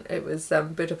 but when it was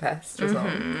Budapest was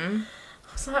on.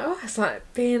 I was like, oh, it's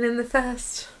like being in the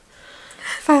first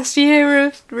year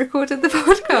of recording the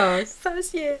podcast.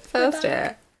 First year. First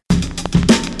year.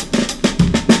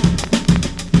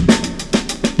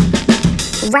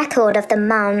 Record of the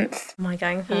month. Am I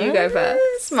going first? You go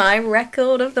first. My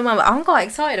record of the month. I'm quite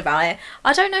excited about it.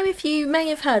 I don't know if you may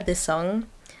have heard this song,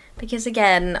 because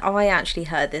again, I actually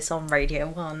heard this on Radio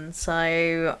 1,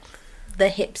 so the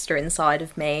hipster inside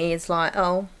of me is like,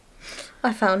 oh,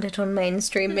 I found it on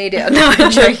mainstream media. No, I'm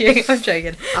joking. I'm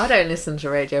joking. I don't listen to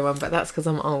Radio 1, but that's because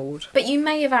I'm old. But you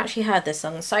may have actually heard this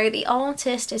song. So the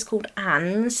artist is called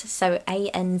Anz, so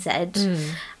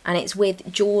ANZ, and it's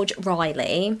with George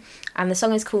Riley, and the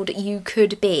song is called You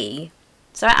Could Be.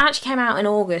 So it actually came out in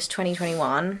August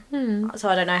 2021, so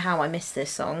I don't know how I missed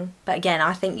this song, but again,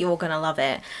 I think you're going to love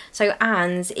it. So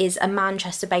Anz is a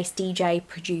Manchester-based DJ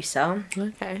producer,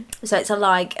 Okay. so it's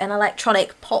an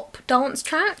electronic pop dance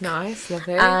track. Nice,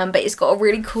 lovely. But it's got a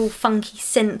really cool funky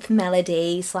synth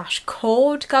melody /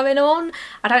 chord going on.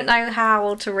 I don't know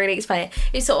how to really explain it.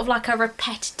 It's sort of like a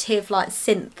repetitive like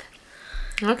synth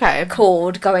okay.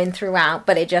 chord going throughout,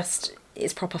 but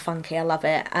it's proper funky. I love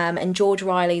it. And George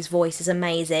Riley's voice is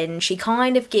amazing. She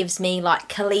kind of gives me like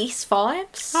Khalees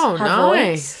vibes. Oh, her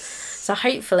nice. voice. So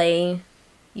hopefully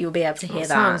you'll be able to hear that.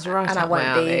 Sounds right and up I won't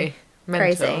my be alley.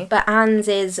 crazy. Mental. But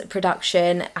Anz's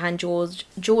production and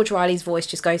George Riley's voice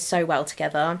just goes so well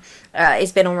together.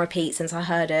 It's been on repeat since I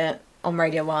heard it on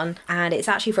Radio 1, and it's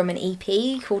actually from an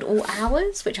EP called All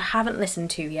Hours, which I haven't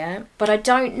listened to yet. But I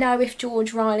don't know if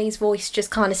George Riley's voice just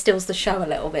kind of steals the show a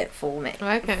little bit for me.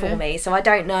 Okay. For me, so I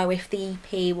don't know if the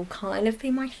EP will kind of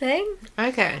be my thing.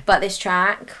 Okay. But this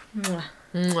track,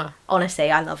 Mwah.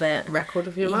 honestly, I love it. Record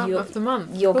of the month.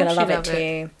 You're Of going to course love you it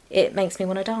too. It makes me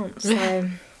want to dance, so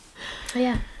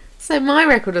yeah. So my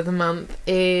record of the month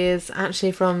is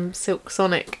actually from Silk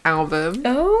Sonic album.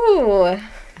 Oh,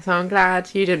 So I'm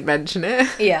glad you didn't mention it.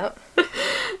 yeah.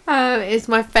 It's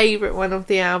my favourite one of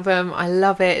the album. I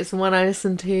love it. It's the one I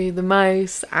listen to the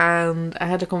most. And I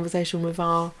had a conversation with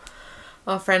our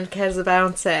friend Kez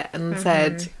about it and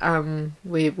said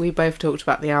we both talked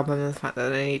about the album and the fact that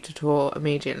they need to tour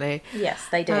immediately. Yes,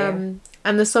 they do.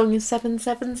 And the song is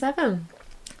 777.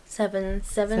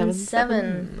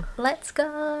 777. Let's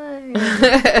go.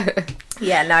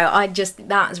 Yeah, no,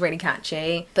 that's really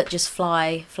catchy. But just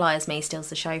Fly As Me steals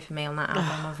the show for me on that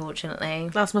album, unfortunately.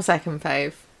 That's my second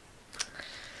fave.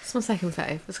 It's my second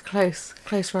fave. It's a close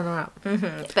runner-up.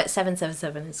 Mm-hmm. But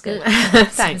 777 is good.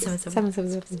 Thanks. 777.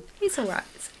 777. It's alright,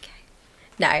 it's okay.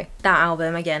 No, that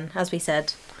album, again, as we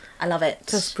said, I love it.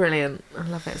 Just brilliant. I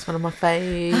love it. It's one of my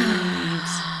faves.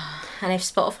 And if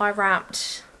Spotify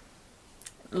Wrapped,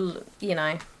 you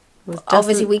know, Was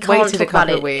obviously we can't waited a talk about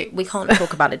couple it. of weeks. We can't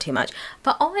talk about it too much.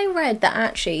 But I read that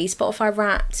actually Spotify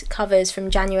Wrapped covers from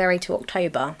January to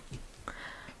October.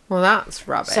 Well, that's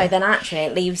rubbish. So then actually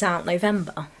it leaves out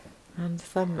November. And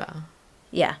December.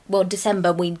 Yeah. Well,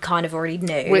 December we kind of already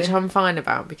knew. Which I'm fine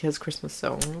about because Christmas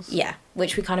songs. Yeah,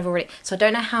 which we kind of already... So I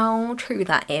don't know how true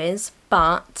that is,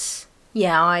 but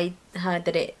yeah, I heard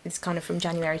that it is kind of from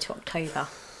January to October.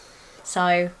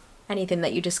 So anything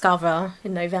that you discover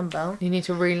in November... You need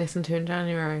to re-listen to in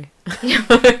January.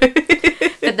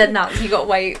 But then you got to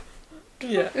wait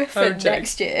for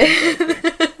next year.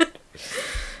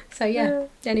 So yeah,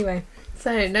 anyway.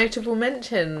 So, notable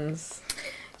mentions.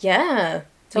 Yeah.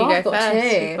 So you I've go got first.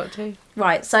 two. You've got two.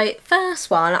 Right, so first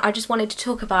one, I just wanted to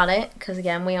talk about it because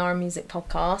again, we are a music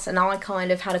podcast, and I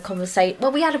kind of had a conversation.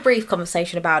 Well, we had a brief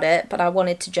conversation about it, but I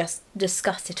wanted to just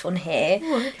discuss it on here.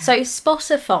 Oh, okay. So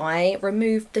Spotify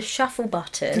removed the shuffle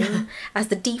button as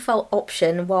the default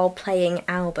option while playing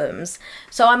albums.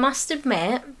 So I must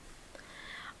admit,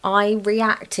 I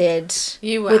reacted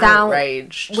You were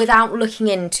outraged. without looking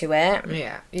into it.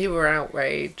 Yeah, you were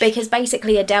outraged. Because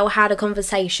basically Adele had a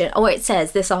conversation. Oh, it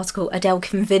says, this article, Adele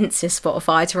convinces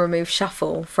Spotify to remove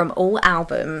shuffle from all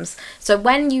albums. So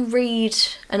when you read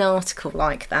an article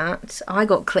like that, I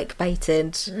got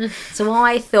clickbaited. So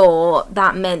I thought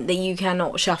that meant that you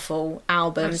cannot shuffle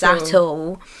albums at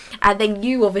all. And then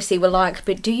you obviously were like,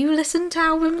 but do you listen to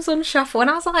albums on shuffle?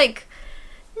 And I was like,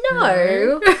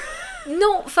 no.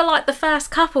 Not for like the first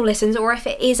couple listens, or if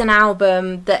it is an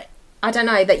album that I don't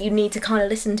know that you need to kind of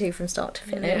listen to from start to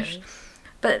finish. Yeah.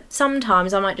 But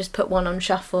sometimes I might just put one on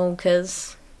shuffle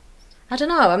because I don't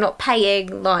know, I'm not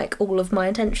paying like all of my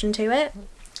attention to it.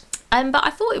 But I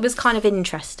thought it was kind of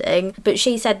interesting. But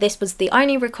she said this was the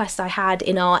only request I had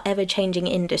in our ever-changing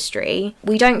industry.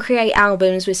 We don't create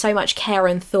albums with so much care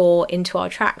and thought into our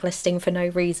track listing for no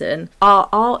reason. Our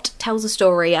art tells a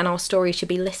story, and our story should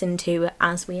be listened to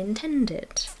as we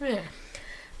intended. Yeah.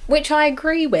 Which I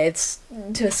agree with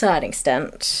to a certain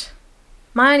extent.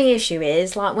 My only issue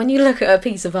is, like, when you look at a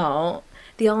piece of art,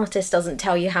 the artist doesn't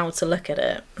tell you how to look at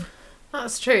it.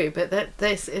 That's true, but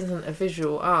this isn't a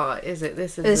visual art, is it?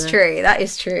 This is It's true, that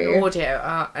is true. audio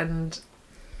art, and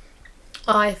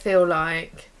I feel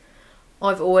like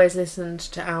I've always listened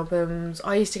to albums.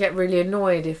 I used to get really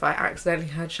annoyed if I accidentally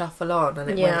had shuffle on and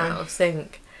it went out of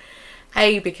sync.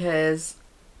 Because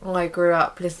I grew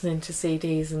up listening to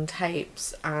CDs and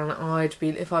tapes, and I'd be,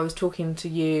 if I was talking to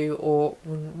you, or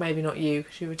maybe not you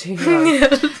because you were too young,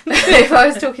 if I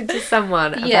was talking to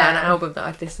someone about an album that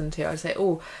I'd listened to, I'd say,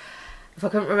 oh, if I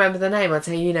couldn't remember the name, I'd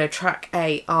say, you know, track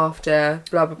 8 after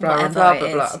blah blah blah and blah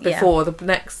blah blah before the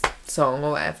next song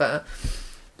or whatever.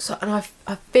 So, and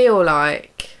I feel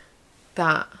like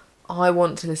that I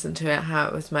want to listen to it how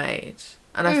it was made,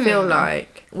 and I feel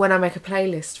like when I make a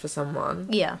playlist for someone,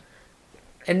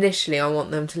 initially I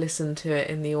want them to listen to it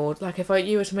in the order. Like if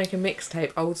you were to make a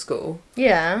mixtape old school,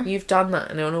 you've done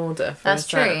that in an order for a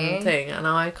certain thing, and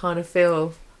I kind of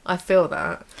feel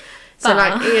that. So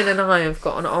like Ian and I have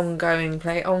got an ongoing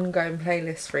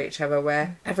playlist for each other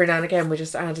where every now and again we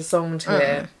just add a song to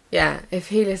it. Yeah, if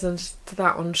he listened to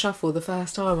that on shuffle the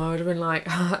first time, I would have been like,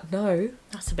 no.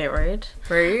 That's a bit rude.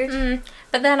 Rude.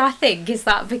 But then I think, is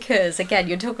that because, again,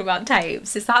 you're talking about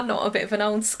tapes, is that not a bit of an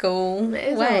old school It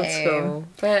is way? old school.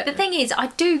 But The thing is, I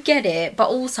do get it, but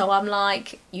also I'm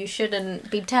like, you shouldn't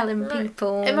be telling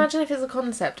people. imagine if it's a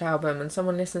concept album and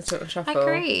someone listens to it on shuffle.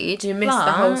 Agreed. You miss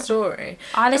the whole story.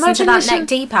 I listened to that Neck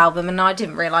Deep album and I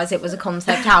didn't realise it was a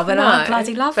concept album, and I No,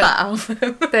 bloody love but- that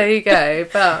album. There you go.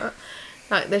 But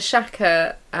like the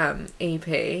Shaka EP,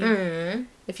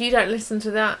 if you don't listen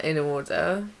to that in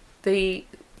order, the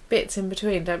bits in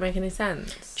between don't make any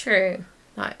sense. True.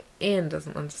 Like Ian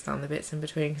doesn't understand the bits in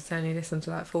between because he only listened to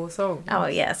like 4 songs. Oh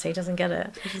yeah, so he doesn't get it.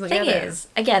 He doesn't Thing get is,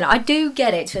 again, I do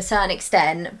get it to a certain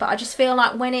extent, but I just feel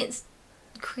like when it's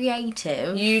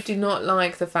creative. You do not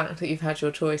like the fact that you've had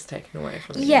your choice taken away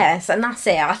from you. Yes, and that's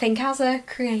it. I think as a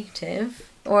creative,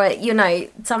 or, you know,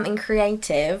 something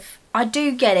creative, I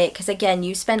do get it, because again,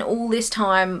 you spent all this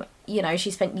time, you know, she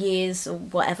spent years or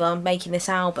whatever making this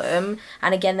album,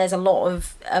 and again, there's a lot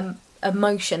of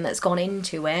emotion that's gone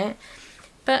into it,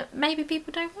 but maybe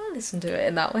people don't want to listen to it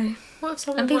in that way. What if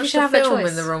someone And people watched should the have a film choice.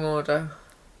 in the wrong order?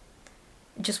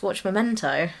 Just watch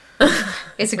Memento.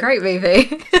 It's a great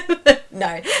movie.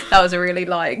 No, that was a really,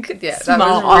 like, Yeah,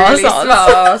 smart that was really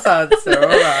arse smart answer,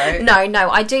 alright.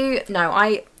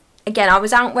 Again, I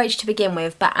was outraged to begin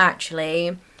with, but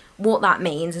actually, what that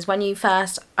means is when you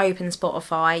first open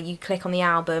Spotify, you click on the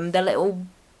album, the little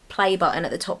play button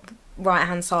at the top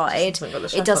right-hand side, Hasn't got the it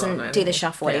shuffle doesn't on it do the anymore.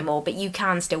 shuffle Yeah. anymore, but you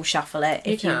can still shuffle it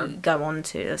if you can. go on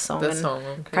to the song and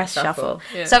on press shuffle.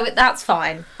 Yeah. So that's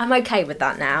fine. I'm okay with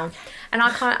that now. And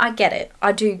I get it.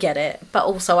 I do get it. But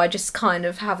also I just kind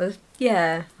of have I'm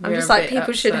You're just a like, bit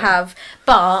people should upset. have.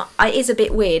 But it is a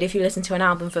bit weird if you listen to an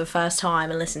album for the first time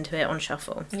and listen to it on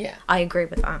shuffle. Yeah. I agree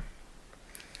with that.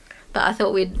 But I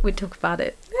thought we'd talk about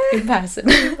it in person.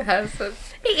 Person.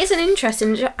 It is an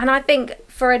interesting, and I think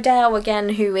for Adele, again,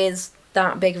 who is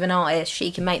that big of an artist,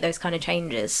 she can make those kind of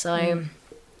changes. So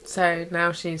So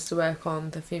now she needs to work on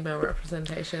the female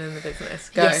representation in the business.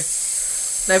 Go.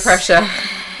 yes, No pressure.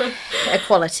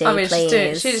 equality, I mean,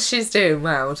 please. she's doing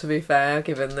well, to be fair,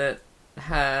 given that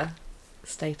her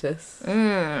status.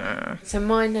 So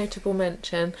my notable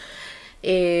mention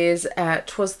is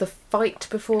 'Twas the Fight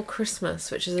Before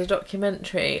Christmas, which is a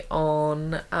documentary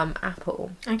on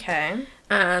Apple. Okay.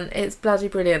 And it's bloody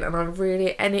brilliant,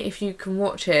 and if you can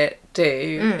watch it,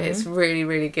 do. It's really,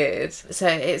 really good. So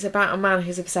it's about a man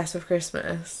who's obsessed with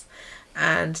Christmas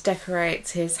and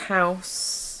decorates his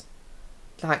house,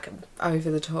 like, over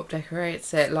the top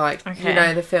decorates it, like, you Okay.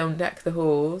 know the film Deck the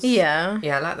Halls? Yeah.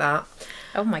 Yeah, like that.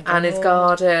 Oh my god. And his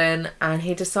garden, and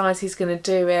he decides he's going to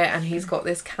do it, and he's got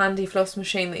this candy floss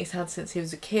machine that he's had since he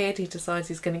was a kid. He decides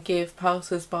he's going to give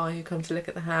passers-by who come to look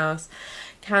at the house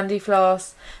candy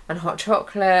floss and hot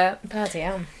chocolate. Bloody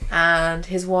hell. And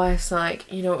his wife's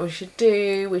like, you know what we should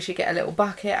do? We should get a little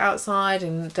bucket outside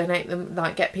and donate them,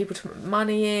 like, get people to put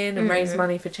money in and raise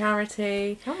money for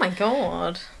charity. Oh my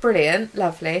god. Brilliant,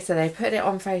 lovely. So they put it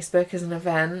on Facebook as an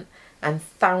event, and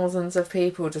thousands of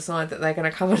people decide that they're going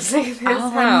to come and see this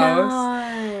house.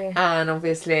 No. And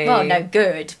obviously, Well, no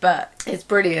good, but it's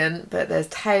brilliant, but there's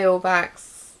tailbacks,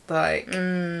 like,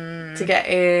 to get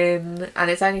in, and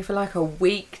it's only for like a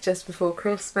week just before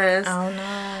Christmas. oh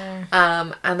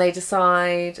no. And they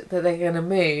decide that they're going to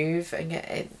move and get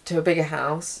it to a bigger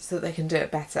house so that they can do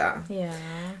it better. Yeah.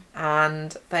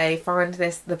 And they find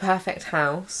the perfect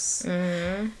house.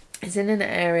 It's in an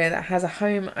area that has a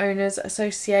homeowners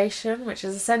association, which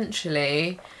is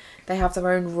essentially, they have their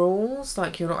own rules.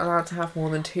 Like, you're not allowed to have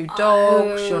more than 2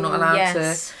 dogs. You're not allowed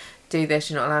to do this.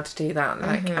 You're not allowed to do that.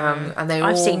 Like, and they all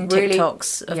I've seen really,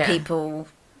 TikToks of yeah. people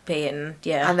being,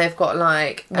 and they've got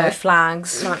like no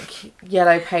flags. like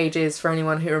yellow pages for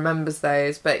anyone who remembers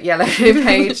those, but yellow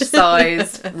page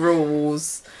sized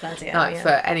rules, Bloody hell, like, yeah. for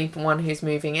anyone who's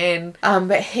moving in.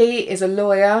 But he is a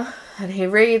lawyer, and he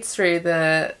reads through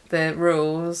the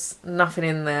rules. Nothing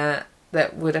in there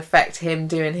that would affect him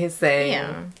doing his thing.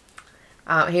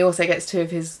 Yeah. He also gets 2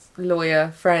 of his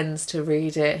lawyer friends to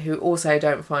read it, who also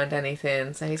don't find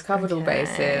anything. So he's covered all Okay.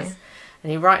 bases. And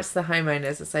he writes to the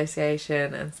Homeowners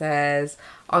Association and says,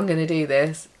 I'm going to do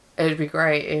this. It would be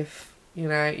great if, you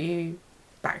know, you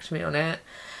backed me on it.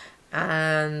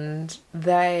 And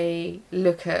they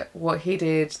look at what he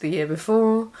did the year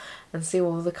before and see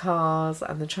all the cars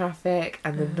and the traffic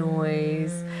and the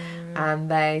noise, and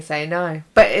they say no.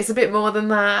 But it's a bit more than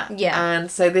that. Yeah.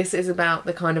 And so this is about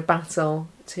the kind of battle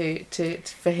for him to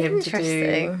do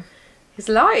Interesting. his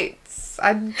lights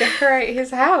and decorate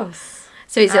his house.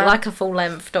 So is it like a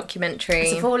full-length documentary?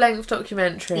 It's a full-length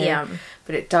documentary. Yeah.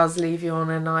 But it does leave you on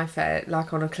a knife edge,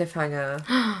 like on a cliffhanger.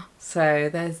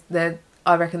 So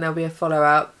I reckon there'll be a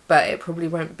follow-up, but it probably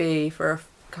won't be for a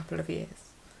couple of years.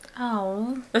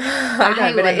 Oh. I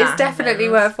know, but it is definitely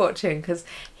worth watching because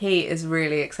he is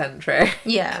really eccentric.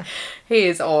 Yeah. He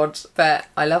is odd, but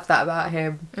I love that about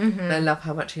him. Mm-hmm. And I love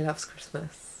how much he loves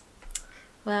Christmas.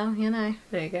 Well, you know.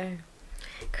 There you go.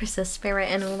 Christmas spirit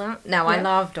and all that. No, I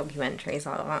love documentaries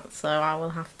like that, so I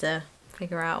will have to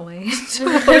figure out a way to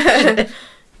watch it.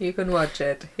 You can watch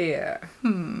it here.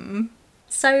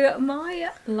 So my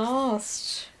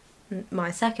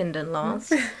second and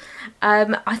last,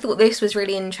 I thought this was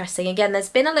really interesting. Again, there's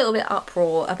been a little bit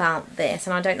uproar about this,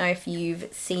 and I don't know if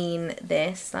you've seen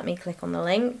this. Let me click on the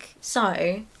link. So,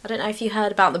 I don't know if you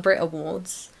heard about the Brit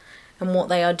Awards and what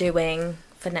they are doing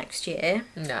for next year.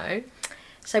 No.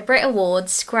 So Brit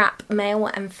Awards scrap male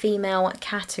and female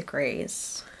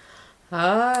categories.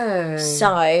 Oh.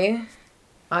 So,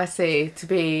 I see. To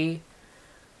be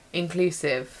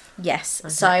inclusive. yes. Okay.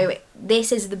 So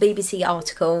this is the BBC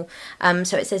article.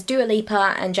 So it says Dua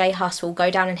Lipa and Jay Huss will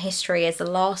go down in history as the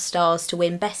last stars to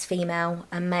win Best Female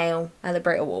and Male at the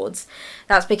Brit Awards.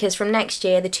 That's because from next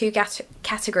year the two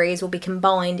categories will be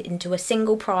combined into a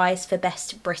single prize for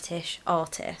Best British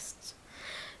Artists.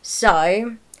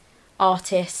 So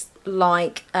artists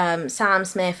like Sam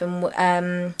Smith and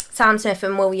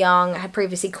Will Young had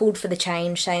previously called for the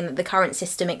change, saying that the current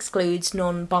system excludes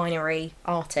non-binary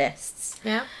artists.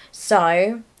 Yeah.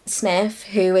 So Smith,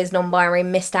 who is non-binary,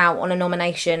 missed out on a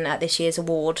nomination at this year's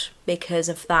award because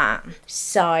of that.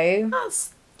 So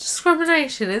That's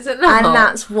discrimination, is it not? and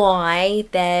that's why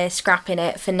they're scrapping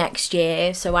it for next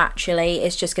year. So actually,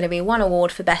 it's just going to be one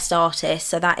award for Best Artist,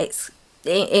 so that it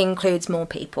includes more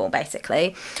people,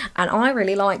 basically. And I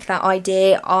really like that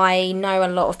idea. I know a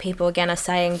lot of people, again, are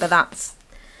saying, but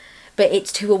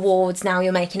it's 2 awards, now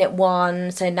you're making it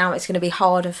 1, so now it's going to be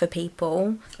harder for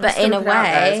people. But in a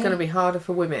way... it's going to be harder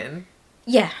for women.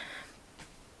 Yeah.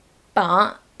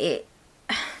 But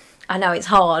I know it's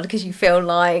hard because you feel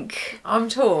like... I'm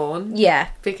torn. Yeah.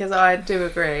 Because I do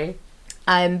agree.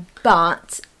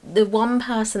 But the one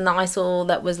person that I saw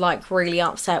that was like really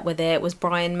upset with it was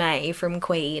Brian May from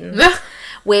Queen,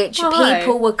 which Why?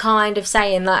 people were kind of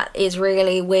saying that is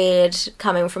really weird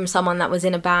coming from someone that was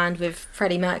in a band with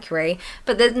Freddie Mercury.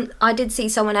 But then I did see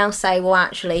someone else say, well,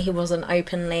 actually, he wasn't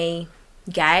openly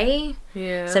gay,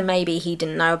 Yeah. so maybe he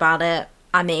didn't know about it.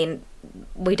 I mean,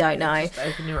 we don't know. Just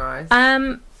open your eyes.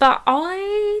 But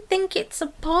I think it's a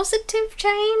positive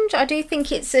change. I do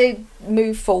think it's a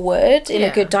move forward in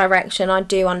a good direction. I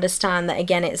do understand that,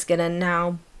 again, it's going to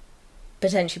now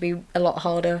potentially be a lot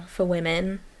harder for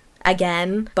women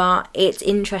again. But it's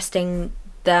interesting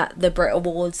that the Brit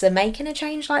Awards are making a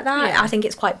change like that. Yeah. I think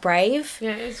it's quite brave.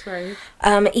 Yeah, it's brave.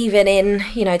 Even in,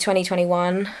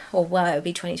 2021, or well, it would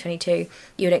be 2022,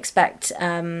 you would expect...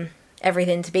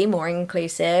 everything to be more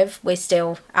inclusive. We're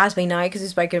still, as we know, because we've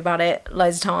spoken about it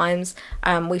loads of times,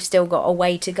 we've still got a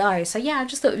way to go. So yeah, I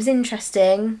just thought it was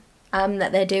interesting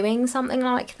that they're doing something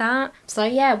like that. So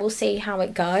yeah, we'll see how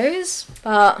it goes.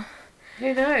 But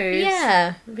who knows?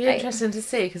 Yeah, it'd be interesting to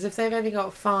see, because if they've only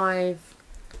got 5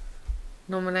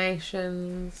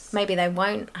 nominations, maybe they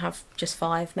won't have just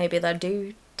 5. Maybe they'll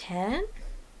do 10.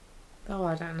 Oh,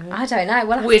 I don't know. I don't know.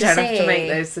 We'll have We to don't see. have to make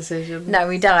those decisions. No,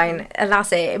 we don't. And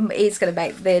that's it. It's going to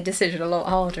make the decision a lot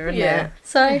harder, isn't Yeah. it?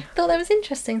 So I thought that was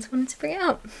interesting, so I wanted to bring it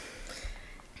up.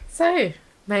 So,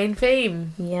 main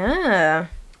theme. Yeah.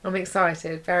 I'm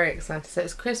excited, very excited. So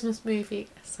it's a Christmas movie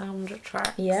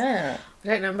soundtrack. Yeah. I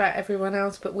don't know about everyone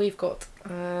else, but we've got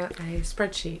a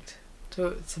spreadsheet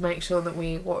to make sure that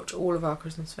we watch all of our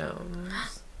Christmas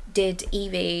films. Did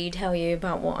Evie tell you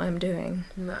about what I'm doing?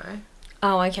 No.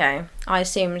 Oh, okay. I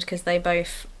assumed because they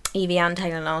both, Evie and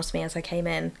Taylor, asked me as I came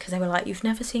in, because they were like, you've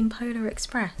never seen Polar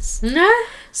Express. No.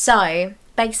 So,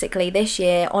 basically, this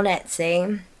year on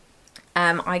Etsy,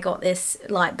 I got this,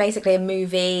 like, basically a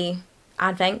movie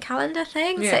advent calendar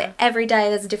thing. Yeah. So every day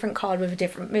there's a different card with a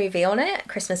different movie on it,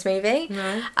 Christmas movie.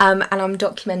 No. And I'm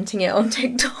documenting it on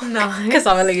TikTok Nice. because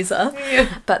I'm a loser.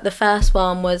 Yeah. But the first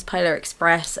one was Polar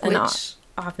Express, and Which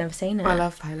I've never seen it. I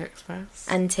love Polar Express.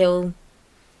 Until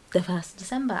the 1st of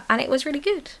December, and it was really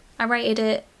good. I rated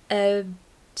it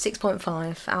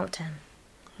 6.5 out of 10.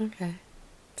 Okay.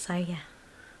 So yeah.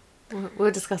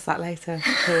 We'll discuss that later.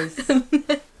 Because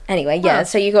Anyway, yeah. Well,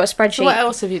 So you got a spreadsheet. so what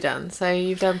else have you done? So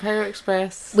you've done Polar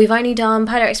Express. We've only done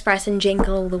Polar Express and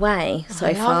Jingle All the Way so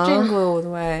I far. love Jingle All the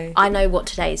Way. I know what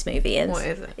today's movie is. What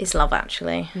is it? It's Love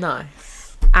Actually.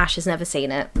 Nice. Ash has never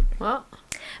seen it. What?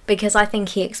 Because I think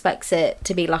he expects it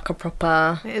to be like a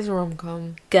proper It is a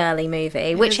rom-com. girly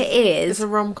movie, which it It's is, a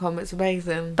rom-com. It's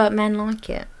amazing. but men like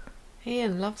it.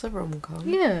 Ian loves a rom-com.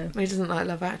 Yeah. He doesn't like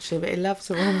Love Actually, but he loves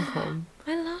a rom-com.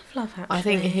 I love Love Actually. I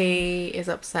think he is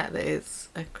upset that it's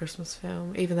a Christmas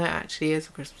film, even though it actually is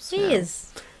a Christmas film. He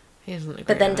is. He doesn't agree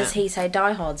But then with does it. he say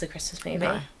Die Hard's a Christmas movie?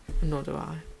 No, nor do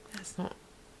I. That's not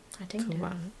I think talk so.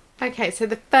 about it. Okay, so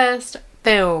the first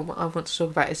film I want to talk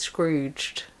about is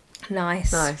Scrooged.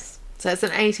 Nice. Nice. So it's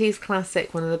an 80s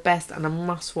classic, one of the best, and a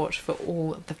must-watch for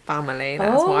all the family.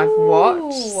 That's what I've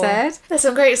watched, said. There's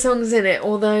some great songs in it,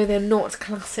 although they're not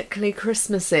classically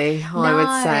Christmassy, I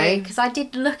would say. because I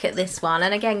did look at this one,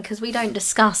 and again, because we don't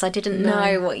discuss, I didn't No.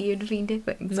 know what you'd been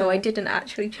doing, so No. I didn't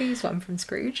actually choose one from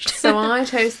Scrooge. So I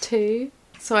chose two.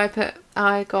 So I put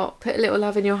Put a Little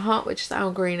Love in Your Heart, which is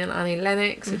Al Green and Annie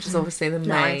Lennox, which is obviously the main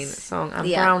Nice. song, and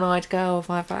Yeah. Brown Eyed Girl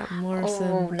by Van Morrison.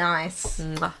 Oh, nice.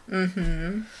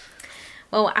 Mwah.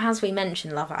 Well, as we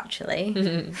mentioned, Love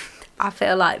Actually, I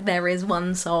feel like there is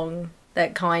one song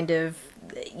that kind of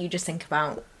you just think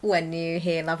about when you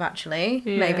hear Love Actually.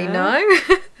 Maybe Yeah.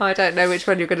 no. I don't know which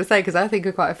one you're going to say because I think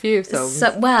of quite a few songs.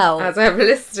 So, well, as I've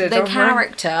listed. the on my-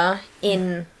 character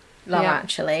in Love Yeah.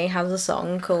 Actually has a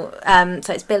song called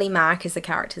so it's Billy Mack is the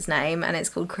character's name, and it's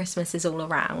called Christmas Is All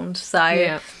Around. So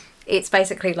Yeah. it's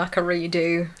basically like a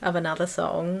redo of another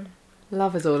song.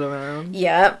 Love is all around.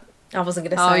 Yeah, I wasn't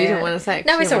going to say Oh, you it. didn't want to say it 'cause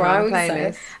No, you it's didn't want alright, it we on can the say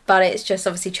it. playlist. But it's just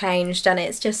obviously changed, and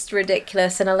it's just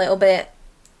ridiculous and a little bit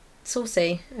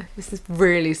saucy. This is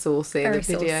really saucy, Very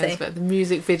the videos, saucy. but the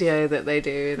music video that they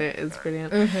do in it is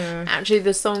brilliant. Actually,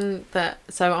 the song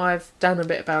so I've done a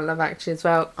bit about Love Actually as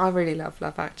well. I really love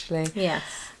Love Actually. Yes.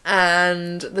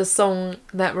 And the song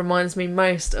that reminds me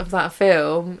most of that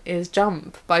film is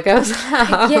Jump by Girls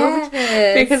Aloud.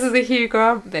 Yes. Because of the Hugh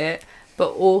Grant bit, but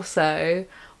also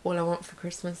All I Want for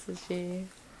Christmas Is You.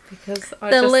 Because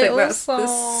I The just think little that's songs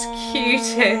the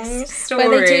cutest story.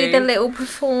 where they do the little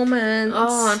performance.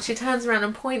 Oh, and she turns around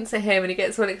and points at him and he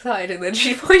gets all excited, and then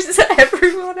she points at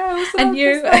everyone else. and I'm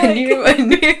you, just like, and you,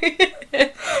 and you.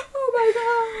 Oh my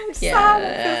god, Yes. Sam,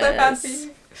 I feel so bad for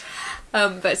you.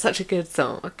 But it's such a good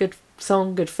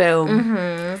song, good film.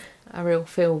 Mm-hmm. A real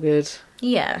feel good.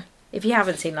 Yeah. If you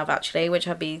haven't seen Love Actually, which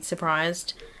I'd be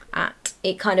surprised at,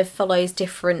 it kind of follows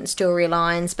different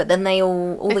storylines, but then they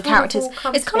all the It kind of characters. all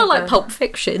come It's kind of like together. Pulp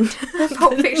Fiction.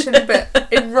 Pulp Fiction, but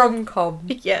in rom-com.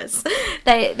 Yes.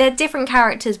 They're different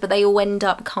characters, but they all end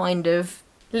up kind of.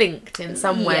 Linked in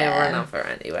some way or Yeah. another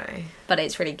anyway. But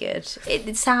it's really good.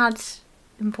 It's sad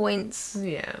in points.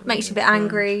 Yeah. Makes you a bit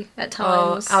angry at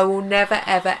times. I will never,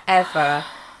 ever, ever,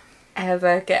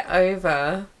 ever get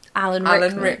over Alan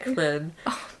Alan Rickman. Rickman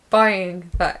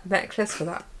buying that necklace for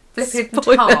that flipping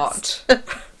Spoilers.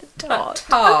 tart.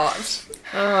 Tart.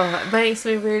 Oh, it makes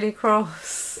me really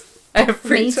cross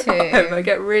every Me time. too. I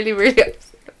get really, really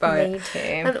upset by it. Me too.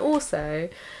 And also,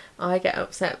 I get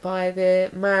upset by the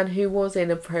man who was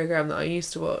in a programme that I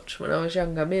used to watch when I was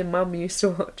younger. Me and Mum used to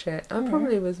watch it. I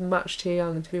probably was much too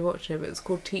young to be watching it, but it's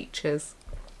called Teachers.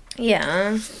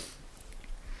 Yeah.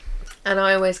 And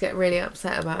I always get really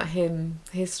upset about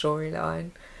his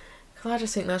storyline. Because I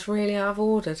just think that's really out of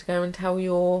order to go and tell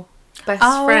your best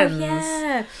friend's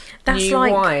yeah. That's new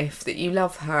like. wife that you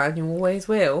love her and you always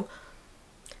will.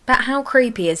 But how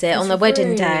creepy is it on It's the wedding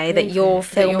really day that creepy you're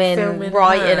that you're filming, filming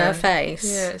right in her. her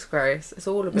face? Yeah, it's gross. It's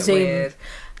all a bit Zoom. weird.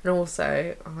 And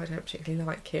also, I don't particularly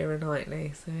like Keira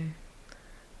Knightley, so...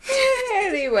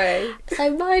 Anyway.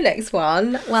 So my next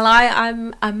one, well, I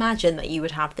imagine that you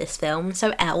would have this film.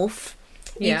 So Elf.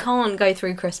 Yeah. You can't go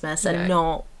through Christmas and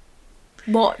No.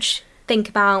 not think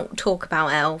about, talk about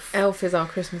Elf. Elf is our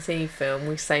Christmas Eve film.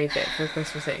 We save it for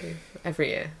Christmas Eve every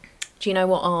year. Do you know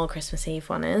what our Christmas Eve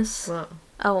one is? Well,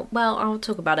 Oh, well, I'll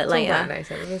talk about it talk later. about it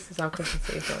later. But this is our Christmas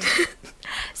Eve one.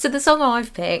 So the song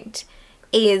I've picked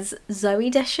is Zoe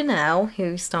Deschanel,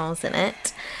 who stars in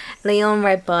it. Leon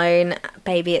Redbone,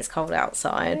 Baby It's Cold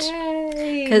Outside.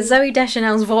 Because Zoe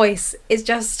Deschanel's voice is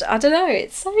just, I don't know,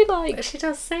 it's so like... But she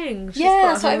does sing. She's Yeah,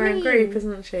 got that's what her I own mean. group,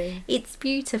 isn't she? It's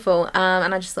beautiful.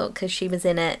 And I just thought because she was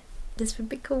in it, this would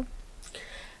be cool.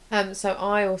 So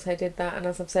I also did that, and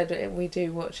as I've said, we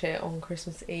do watch it on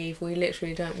Christmas Eve. We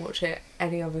literally don't watch it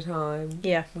any other time.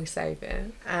 Yeah. We save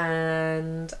it.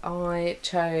 And I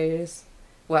chose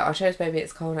Baby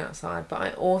It's Cold Outside, but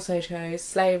I also chose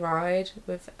Sleigh Ride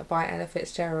by Ella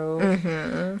Fitzgerald.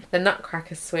 Mm-hmm. The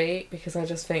Nutcracker Suite, because I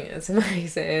just think it's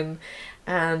amazing.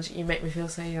 And You Make Me Feel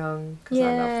So Young, because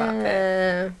I love that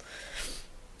bit.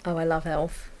 Oh, I love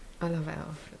Elf. I love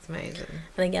Elf. It's amazing.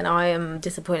 And again, I am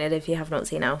disappointed if you have not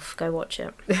seen Elf. Go watch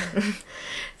it.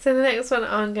 So the next one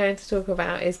I'm going to talk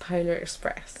about is Polar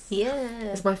Express.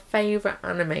 Yeah. It's my favourite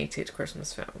animated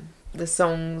Christmas film. The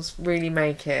songs really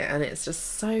make it, and it's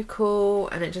just so cool,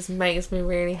 and it just makes me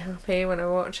really happy when I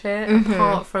watch it.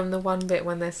 Apart from the one bit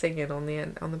when they're singing on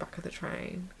the back of the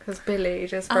train, because Billy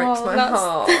just breaks my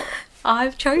heart.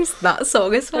 I've chosen that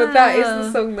song as well. But that is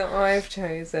the song that I've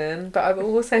chosen. But I've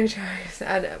also chosen,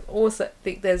 and also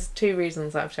think there's two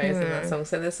reasons I've chosen that song.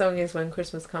 So the song is When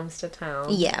Christmas Comes to Town.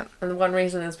 Yeah. And the one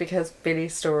reason is because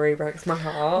Billy's story breaks my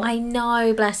heart. I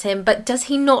know, bless him. But does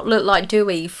he not look like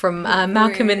Dewey from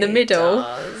Malcolm in the Middle?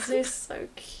 Does. He's so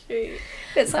cute.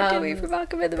 It's like Dewey from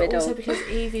Malcolm in the Middle. Also because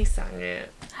Evie sang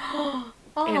it.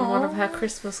 In one of her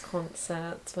Christmas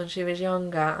concerts when she was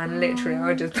younger, and literally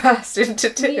I just burst into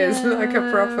tears like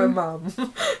a proper mum.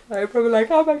 I was probably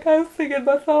like, oh my god, singing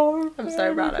my song. I'm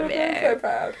so proud of you. I'm so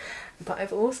proud. But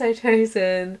I've also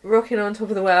chosen Rocking on Top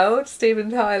of the World, Steven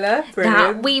Tyler. Brilliant.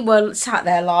 That we were sat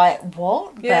there like,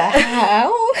 what the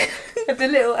hell? The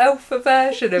little alpha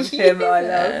version of him I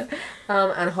love.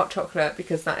 And Hot Chocolate,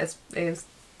 because that is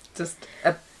just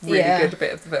a really good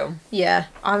bit of the film. Yeah,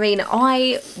 I mean,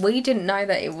 we didn't know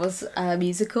that it was a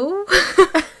musical.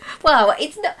 Well,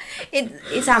 it's not.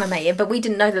 It's animated, but we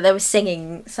didn't know that they were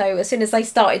singing. So as soon as they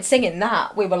started singing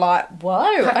that, we were like,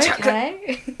 "Whoa,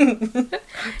 okay."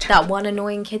 That one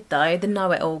annoying kid, though, the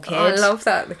know-it-all kid. I love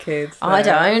that the kids. I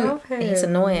don't. love him. He's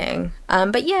annoying.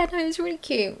 But yeah, no, it's really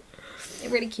cute. A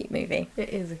really cute movie. It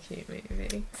is a cute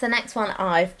movie. So the next one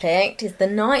I've picked is The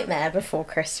Nightmare Before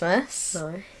Christmas.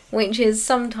 Nice. Which is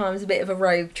sometimes a bit of a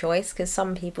rogue choice because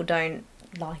some people don't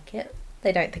like it.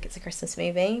 They don't think it's a Christmas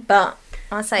movie. But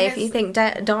I say if you think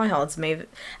Die Hard's a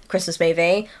Christmas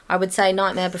movie, I would say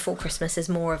Nightmare Before Christmas is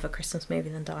more of a Christmas movie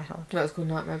than Die Hard. That's called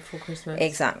Nightmare Before Christmas.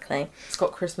 Exactly. It's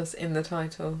got Christmas in the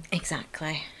title.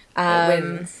 Exactly. It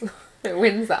wins. It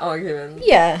wins that argument.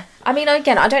 Yeah. I mean,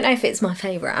 again, I don't know if it's my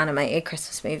favourite animated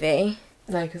Christmas movie.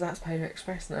 No, because that's Polar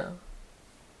Express now.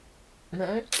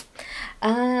 No?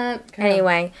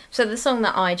 Anyway, so the song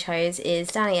that I chose is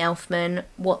Danny Elfman,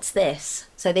 What's This?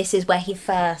 So this is where he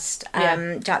first,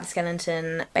 Jack the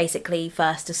Skellington basically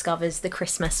first discovers the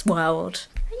Christmas world.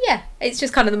 Yeah, it's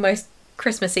just kind of the most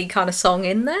Christmassy kind of song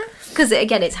in there. Because,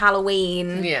 again, it's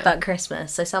Halloween, but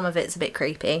Christmas, so some of it's a bit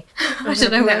creepy. I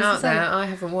don't know what else to say. I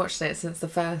haven't watched it since the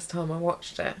first time I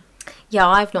watched it. Yeah,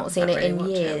 I've not seen it in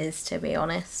years, to be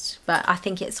honest. But I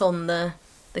think it's on the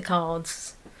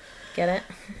cards. Get it?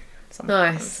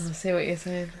 Nice. I see what you're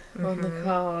saying. On the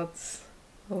cards.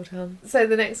 Hold on. So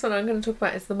the next one I'm going to talk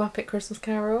about is The Muppet Christmas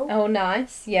Carol. Oh,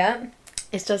 nice. Yeah.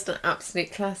 It's just an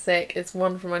absolute classic. It's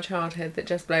one from my childhood that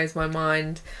just blows my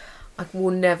mind. I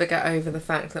will never get over the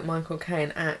fact that Michael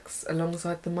Caine acts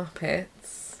alongside the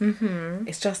Muppets. Mm-hmm.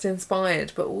 It's just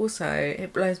inspired, but also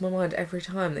it blows my mind every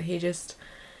time that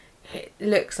it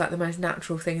looks like the most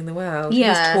natural thing in the world.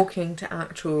 Yeah. He's talking to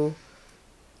actual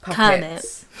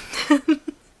puppets.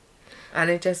 And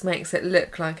it just makes it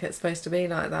look like it's supposed to be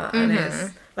like that.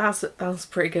 And that's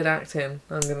pretty good acting,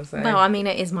 I'm going to say. Well, I mean,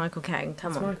 it is Michael Caine.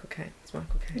 Come on. It's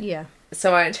Michael Caine. Yeah.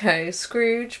 So I chose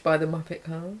Scrooge by the Muppet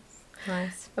Cars.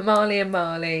 Nice. Marley and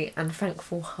Marley and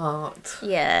Thankful Heart.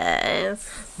 Yes.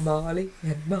 Marley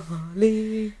and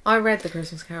Marley. I read The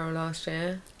Christmas Carol last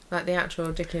year. Like the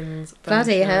actual Dickens version.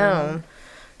 Bloody hell.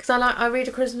 Because I read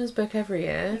a Christmas book every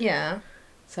year. Yeah.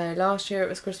 So last year it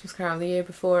was Christmas Carol. The year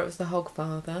before it was The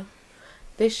Hogfather.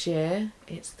 This year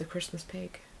it's The Christmas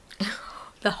Pig.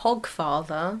 The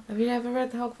Hogfather? Have you ever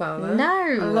read The Hogfather? No.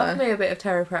 I love me a bit of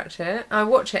Terry Pratchett. I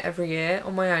watch it every year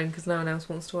on my own because no one else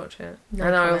wants to watch it. No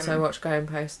and comment. I also watch Going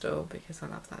Postal because I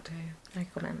love that too. No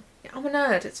comment. I'm a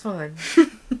nerd, it's fine.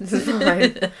 It's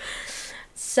fine.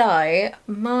 So,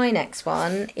 my next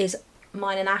one is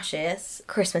Mine and Ash's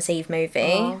Christmas Eve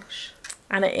movie. Gosh.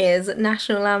 And it is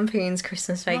National Lampoon's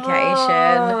Christmas Vacation.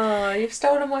 Oh, you've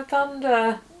stolen my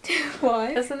thunder.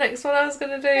 Why? That's the next one I was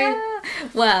going to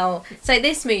do. Well, so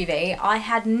this movie I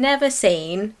had never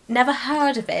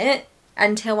heard of it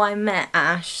until I met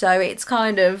Ash. So it's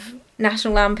kind of,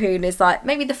 National Lampoon is like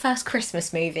maybe the first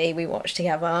Christmas movie we watched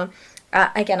together.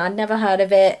 Again, I'd never heard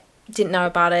of it, didn't know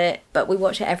about it, but we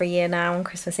watch it every year now on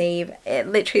Christmas Eve. It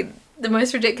literally, the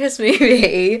most ridiculous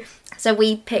movie. So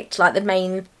we picked like the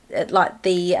main, like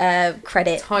the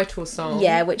credit title song,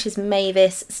 which is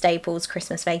Mavis Staples'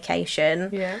 Christmas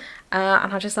Vacation,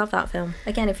 and I just love that film.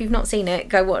 Again, if you've not seen it,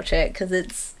 go watch it because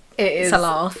it's It is It's a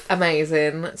laugh.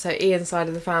 amazing. So Ian's side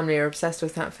of the family are obsessed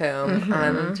with that film,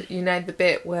 and you know the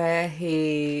bit where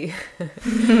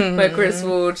where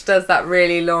Griswold does that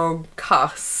really long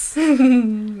cuss,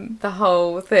 the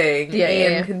whole thing. Yeah,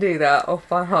 Ian yeah. can do that off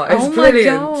by heart. It's Oh my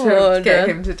brilliant to God. get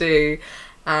him to do,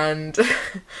 and.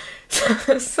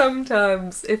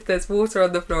 Sometimes if there's water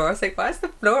on the floor, I say, "Why's the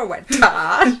floor wet,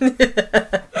 Todd?"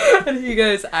 And he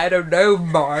goes, "I don't know,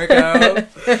 Margot."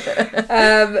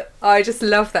 I just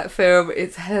love that film.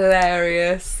 It's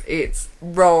hilarious. It's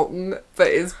wrong, but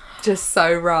it's just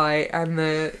so right. And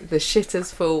the shit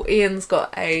is full. Ian's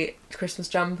got a Christmas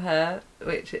jumper,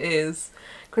 which is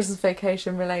Christmas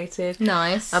Vacation related.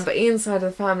 Nice. But Ian's side of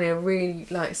the family are really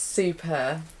like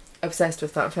super obsessed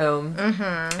with that film,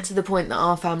 to the point that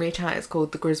our family chat is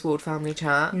called the Griswold Family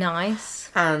Chat.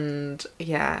 Nice. And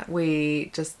yeah,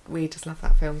 we just love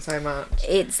that film so much.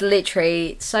 It's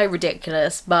literally so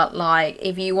ridiculous, but like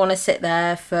if you want to sit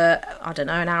there for, I don't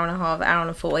know, an hour and a half, hour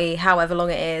and 40, however long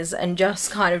it is, and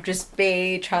just kind of just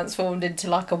be transformed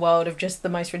into like a world of just the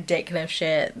most ridiculous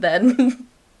shit, then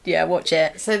yeah, watch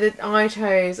it. So that I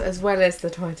chose, as well as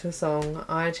the title song,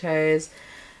 okay,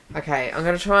 I'm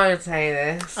going to try and say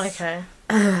this. Okay.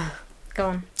 Go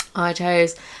on. I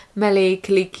chose Mele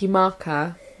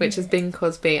Kalikimaka, which is Bing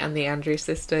Crosby and the Andrews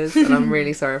Sisters, and I'm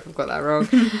really sorry if I've got that wrong.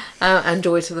 And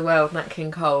Joy to the World, Nat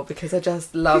King Cole, because I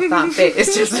just love that bit.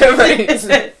 It's just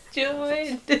amazing.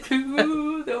 Joy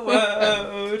to the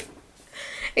world.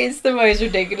 It's the most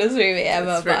ridiculous movie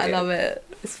ever, It's but I brilliant. love it.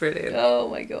 It's brilliant. Oh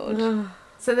my god.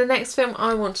 So the next film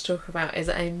I want to talk about is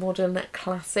a modern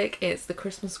classic. It's The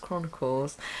Christmas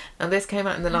Chronicles. And this came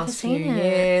out in the last few seen it.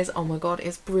 years. Oh my god,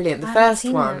 it's brilliant. The I haven't first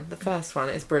seen one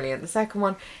it. is brilliant. The second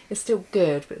one is still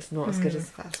good, but it's not as good as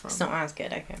the first one. It's not as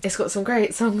good, okay. It's got some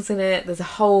great songs in it. There's a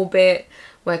whole bit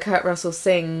where Kurt Russell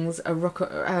sings a rock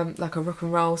and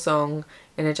roll song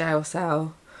in a jail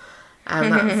cell,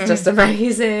 and that's just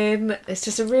amazing.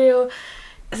 It's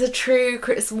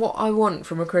what I want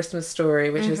from a Christmas story,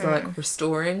 which is like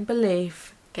restoring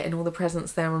belief, getting all the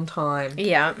presents there on time.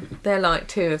 Yeah. They're like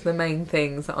two of the main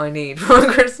things that I need from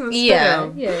a Christmas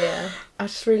film. Yeah. I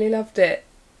just really loved it,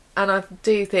 and I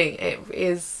do think it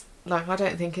is. Like, I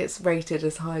don't think it's rated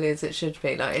as highly as it should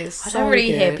be. Like, it's I so don't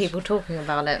really hear good. people talking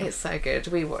about it. It's so good.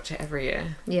 We watch it every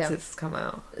year Yeah. since it's come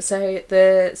out. So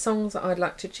the songs that I'd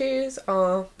like to choose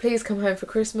are Please Come Home for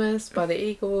Christmas by the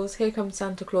Eagles, Here Comes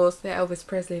Santa Claus, the Elvis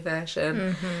Presley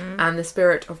version, and The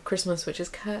Spirit of Christmas, which is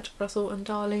Kurt Russell and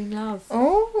Darlene Love.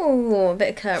 Oh, a bit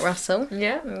of Kurt Russell.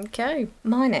 Yeah. Okay.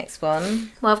 My next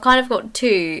one. Well, I've kind of got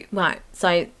two. Right,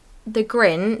 so The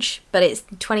Grinch, but it's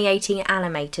the 2018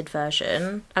 animated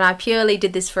version. And I purely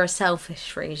did this for a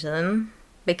selfish reason,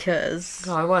 because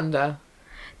Oh, I wonder.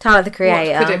 Tyler, the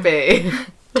creator. What could it be?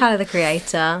 Tyler, the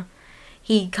creator.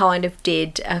 He kind of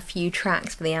did a few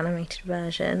tracks for the animated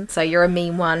version. So You're a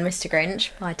Mean One, Mr.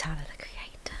 Grinch, by Tyler, the creator.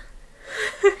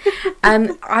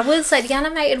 I will say the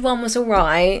animated one was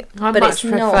alright, I but much it's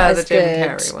prefer not the as Jim good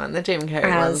Carrey one. The Jim Carrey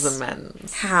as one's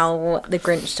immense. How the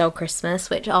Grinch Stole Christmas,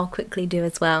 which I'll quickly do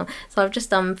as well. So I've just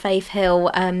done Faith Hill,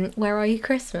 Where Are You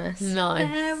Christmas? Nice.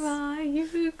 Where are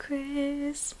you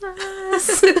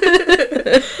Christmas?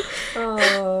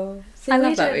 Oh, see, I we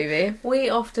love that don't- movie. We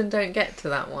often don't get to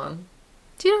that one.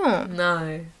 Do you not?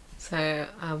 No. So, yeah,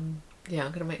 I'm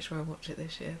going to make sure I watch it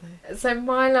this year, though. So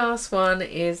my last one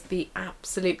is the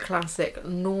absolute classic,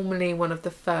 normally one of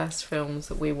the first films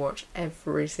that we watch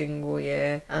every single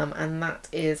year, and that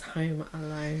is Home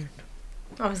Alone.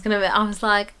 I was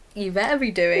like, you better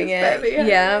be doing It's it. better,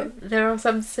 Yeah. There are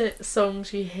some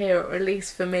songs you hear, or at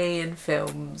least for me in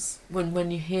films, when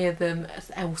you hear them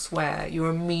elsewhere, you're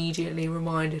immediately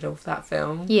reminded of that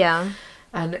film. Yeah.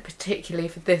 And particularly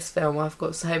for this film, I've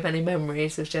got so many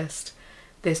memories of just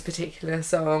this particular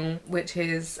song, which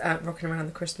is Rocking Around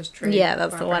the Christmas Tree. Yeah,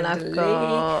 that's by the one Brenda I've Lee.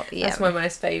 got. Yeah. That's my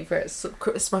most favourite.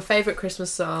 It's my favourite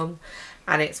Christmas song,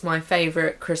 and it's my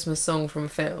favourite Christmas song from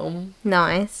film.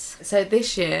 Nice. So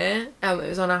this year, it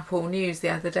was on Apple News the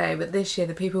other day, but this year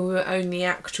the people who own the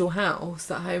actual house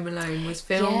that Home Alone was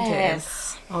filmed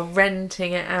Yes. in are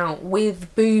renting it out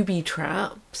with booby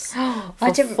traps I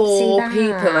for didn't see 4 that.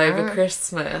 people over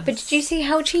Christmas. But did you see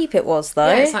how cheap it was, though?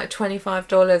 Yeah, it's like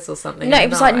 $25 or something. no, a it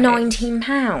was like night.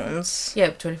 £19.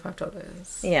 Yeah,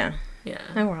 $25. Yeah. Yeah.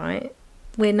 All right.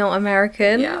 We're not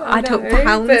American. Yeah, I took know,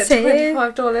 pounds but here.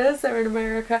 $25. They're in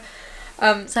America. So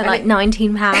and like it-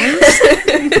 £19.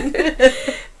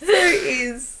 So it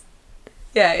is.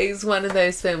 Yeah, it's one of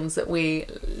those films that we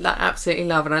absolutely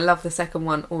love, and I love the second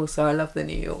one also. I love the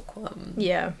New York one.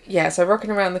 Yeah. Yeah, so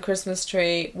Rocking Around the Christmas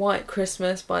Tree, White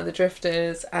Christmas by the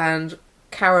Drifters, and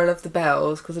Carol of the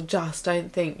Bells, because I just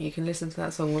don't think you can listen to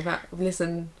that song without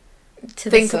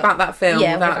Think about that film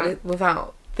Yeah,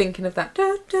 without thinking of that.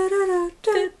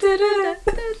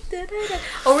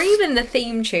 Or even the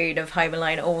theme tune of Home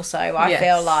Alone. Also, I Yes.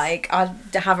 feel like I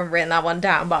haven't written that one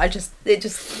down, but I just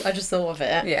thought of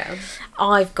it. Yeah.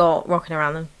 I've got Rocking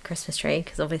Around the Christmas Tree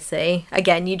because obviously,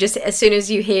 again, you just as soon as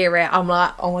you hear it, I'm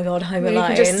like, oh my god, Home You Alone.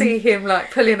 can just see him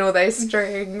like pulling all those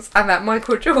strings and that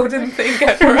Michael Jordan thing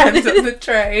going around on the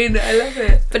train. I love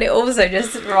it. But it also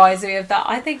just reminds me of that.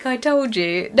 I think I told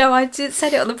you. No, I just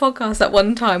said it on the podcast at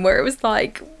one time where it was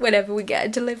like whenever we get a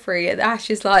delivery and Ash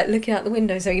is like looking out the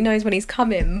window so he knows when he's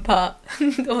coming, but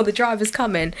or the driver's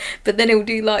coming. But then he'll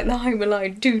do like the Home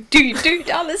Alone do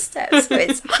down the steps. So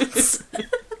it's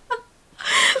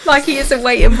like he isn't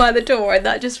waiting by the door, and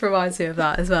that just reminds me of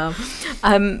that as well.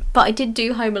 But I did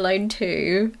do Home Alone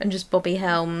 2 and just Bobby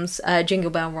Helms' Jingle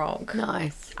Bell Rock.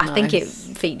 Nice. I think it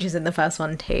features in the first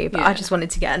one too, but I Yeah. just wanted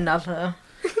to get another.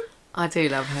 I do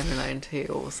love Home Alone 2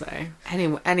 also.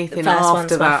 Anything The first after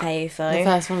one's my that. fave, though. The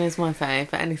first one is my fave,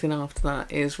 but anything after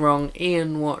that is wrong.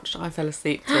 Ian watched, I fell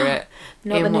asleep through it.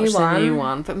 Not Ian the new watched the new one.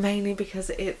 one, but mainly because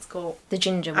it's got The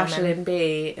ginger woman. Aisling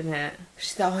B in it.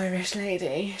 She's the Irish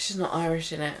lady. She's not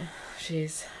Irish in it.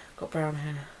 She's got brown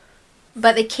hair.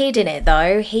 But the kid in it,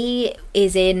 though, he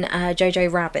is in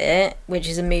Jojo Rabbit, which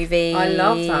is a movie. I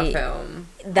love that film.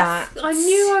 I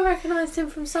knew I recognised him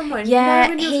from somewhere. Yeah,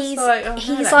 when you're he's just like, oh, I know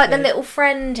he's that like the kid. little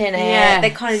friend in it Yes.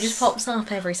 that kind of just pops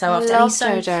up every so I often. love He's so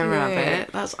Jojo cute. Rabbit.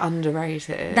 That's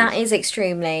underrated. That is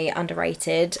extremely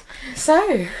underrated.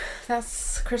 So,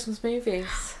 that's Christmas movies.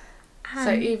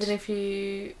 So And- even if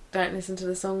you don't listen to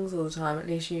the songs all the time, at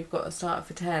least you've got a start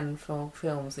for 10 for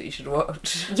films that you should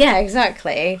watch. Yeah,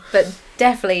 exactly. But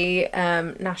definitely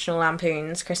National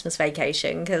Lampoon's Christmas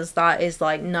Vacation, because that is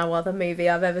like no other movie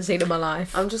I've ever seen in my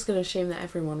life. I'm just going to assume that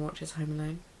everyone watches Home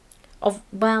Alone.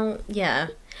 Well, yeah.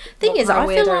 Thing What is, kind I of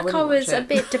feel weirdo like I wouldn't was watch a it?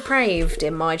 bit depraved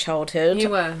in my childhood.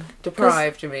 You were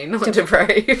deprived, you mean, not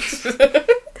depraved.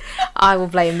 I will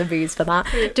blame the booze for that.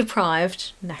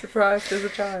 Deprived, no. Deprived as a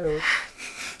child.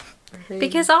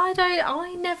 Because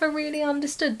I never really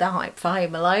understood the hype for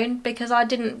Home Alone because I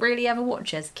didn't really ever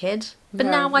watch it as a kid. But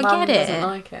No, now I Mum get doesn't it.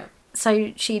 like it.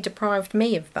 So she deprived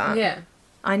me of that. Yeah,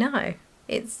 I know.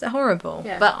 It's horrible.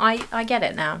 Yeah. But I get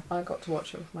it now. I got to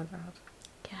watch it with my dad.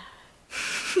 Yeah.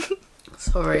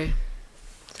 Sorry,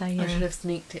 So I should yeah. have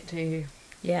sneaked it to you.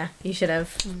 Yeah, you should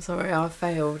have. I'm sorry, I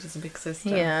failed as a big sister.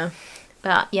 Yeah.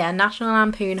 But yeah, National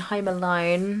Lampoon, Home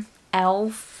Alone,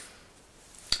 Elf.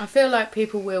 I feel like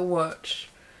people will watch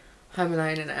Home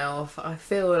Alone and Elf. I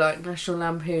feel like National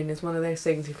Lampoon is one of those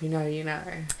things, if you know, you know.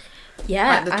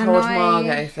 Yeah. Like the and Todd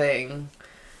Margot thing.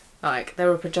 Like, there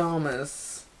were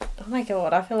pyjamas. Oh my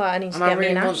god, I feel like I need to And I get me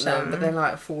really an want Ash them, but they're then.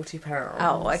 like £40.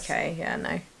 Oh, okay. Yeah,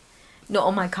 no. Not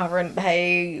on my current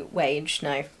pay wage.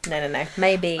 No.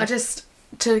 Maybe. I just...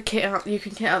 To kit out, you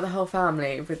can kit out the whole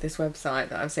family with this website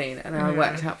that I've seen, and I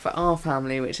worked out for our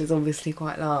family, which is obviously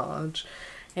quite large,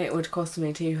 it would cost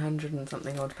me 200 and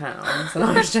something odd pounds, and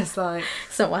I was just like,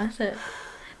 It's not worth it.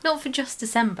 Not for just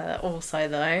December, also,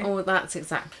 though. oh, that's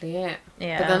exactly it.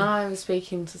 Yeah. But then I was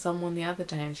speaking to someone the other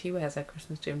day, and she wears her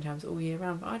Christmas gym jams all year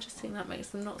round, but I just think that makes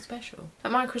them not special.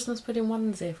 Like my Christmas pudding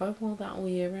onesie, if I wore that all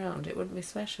year round, it wouldn't be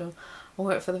special. I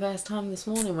wore it for the first time this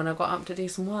morning when I got up to do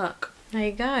some work. There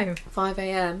you go. 5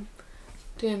 a.m,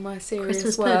 doing my serious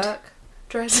Christmas work, pud.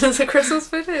 dressed as a Christmas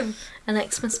pudding. An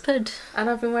Xmas pud. And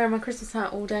I've been wearing my Christmas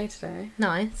hat all day today.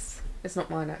 Nice. It's not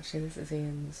mine actually, this is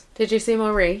Ian's. Did you see my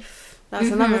wreath? That's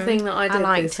another thing that I did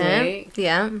liked this it. week.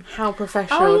 Yeah. How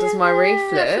professional does my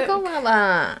wreath I look? forgot about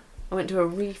that. I went to a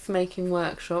wreath making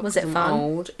workshop. Was it 'cause I'm fun?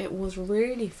 old. It was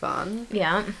really fun.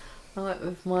 Yeah. I went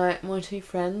with my two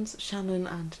friends, Shannon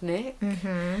and Nick,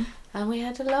 Mm-hmm. and we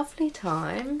had a lovely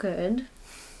time. Good.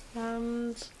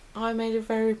 And I made it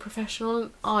very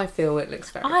professional. I feel it looks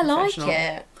very I like professional.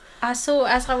 it. I saw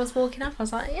as I was walking up, I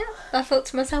was like, yeah. I thought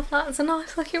to myself, that's a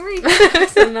nice looking wreath.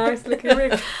 It's a nice looking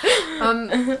wreath.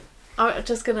 I'm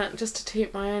just to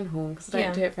toot my own horn because I don't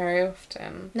Yeah. do it very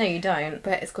often. No, you don't.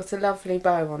 But it's got a lovely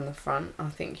bow on the front, I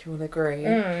think you'll agree.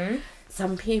 Mm.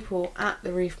 Some people at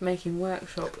the wreath making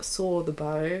workshop saw the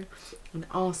bow and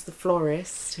asked the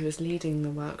florist who was leading the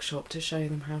workshop to show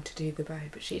them how to do the bow,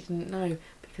 but she didn't know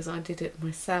because I did it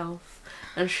myself,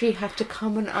 and she had to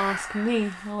come and ask me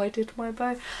how I did my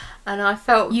bow, and I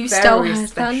felt You very stole her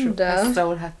special. thunder. I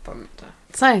stole her thunder.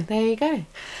 So there you go.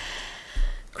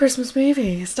 Christmas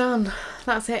movie is done.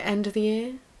 That's it. End of the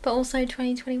year. But also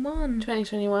 2021.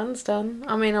 2021's done.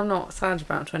 I mean, I'm not sad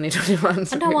about 2021.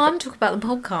 I know I'm talking about the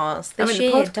podcast. This the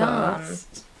year podcast. done.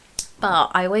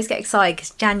 But I always get excited because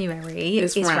January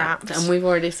is wrapped. And we've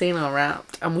already seen our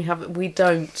wrapped, and we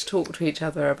don't talk to each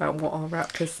other about what our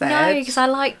wrapped has said. No, because I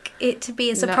like it to be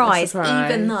a surprise,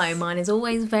 even though mine is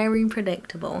always very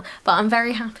predictable. But I'm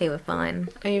very happy with mine.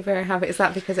 Are you very happy? Is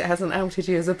that because it hasn't outed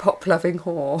you as a pop-loving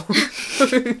whore?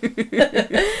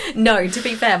 No, to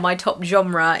be fair, my top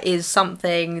genre is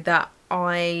something that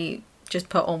I just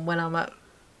put on when I'm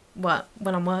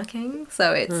when I'm working.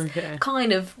 So it's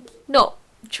kind of not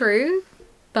true,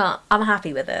 but I'm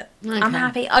happy with it. Okay. I'm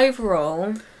happy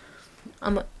overall.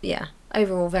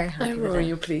 Overall very happy with it. Overall,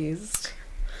 you're pleased.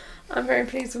 I'm very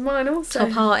pleased with mine also.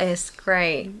 Top artist,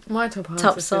 great. My top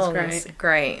artist songs, is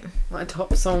great. My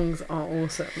top songs are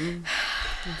awesome.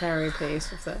 I'm very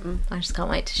pleased with them. I just can't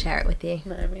wait to share it with you.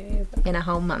 No, me neither. In a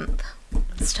whole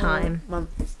month's time.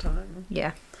 Month's time.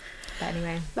 Yeah.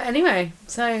 But anyway,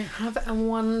 so have a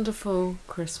wonderful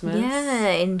Christmas.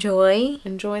 Yeah, enjoy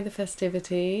the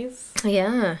festivities.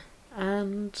 Yeah.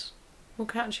 And we'll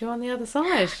catch you on the other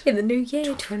side. In the new year.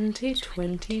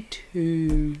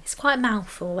 2022. It's quite a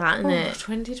mouthful, that, isn't it?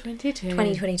 2022.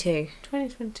 2022.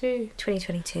 2022.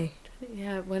 2022.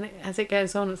 Yeah, as it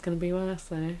goes on, it's going to be worse,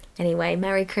 though. Anyway,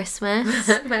 Merry Christmas.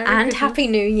 And Happy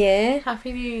New Year.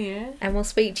 Happy New Year. And we'll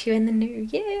speak to you in the new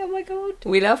year. Oh my God.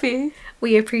 We love you.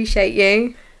 We appreciate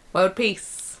you. World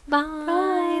peace. Bye.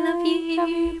 Love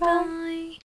you. Bye.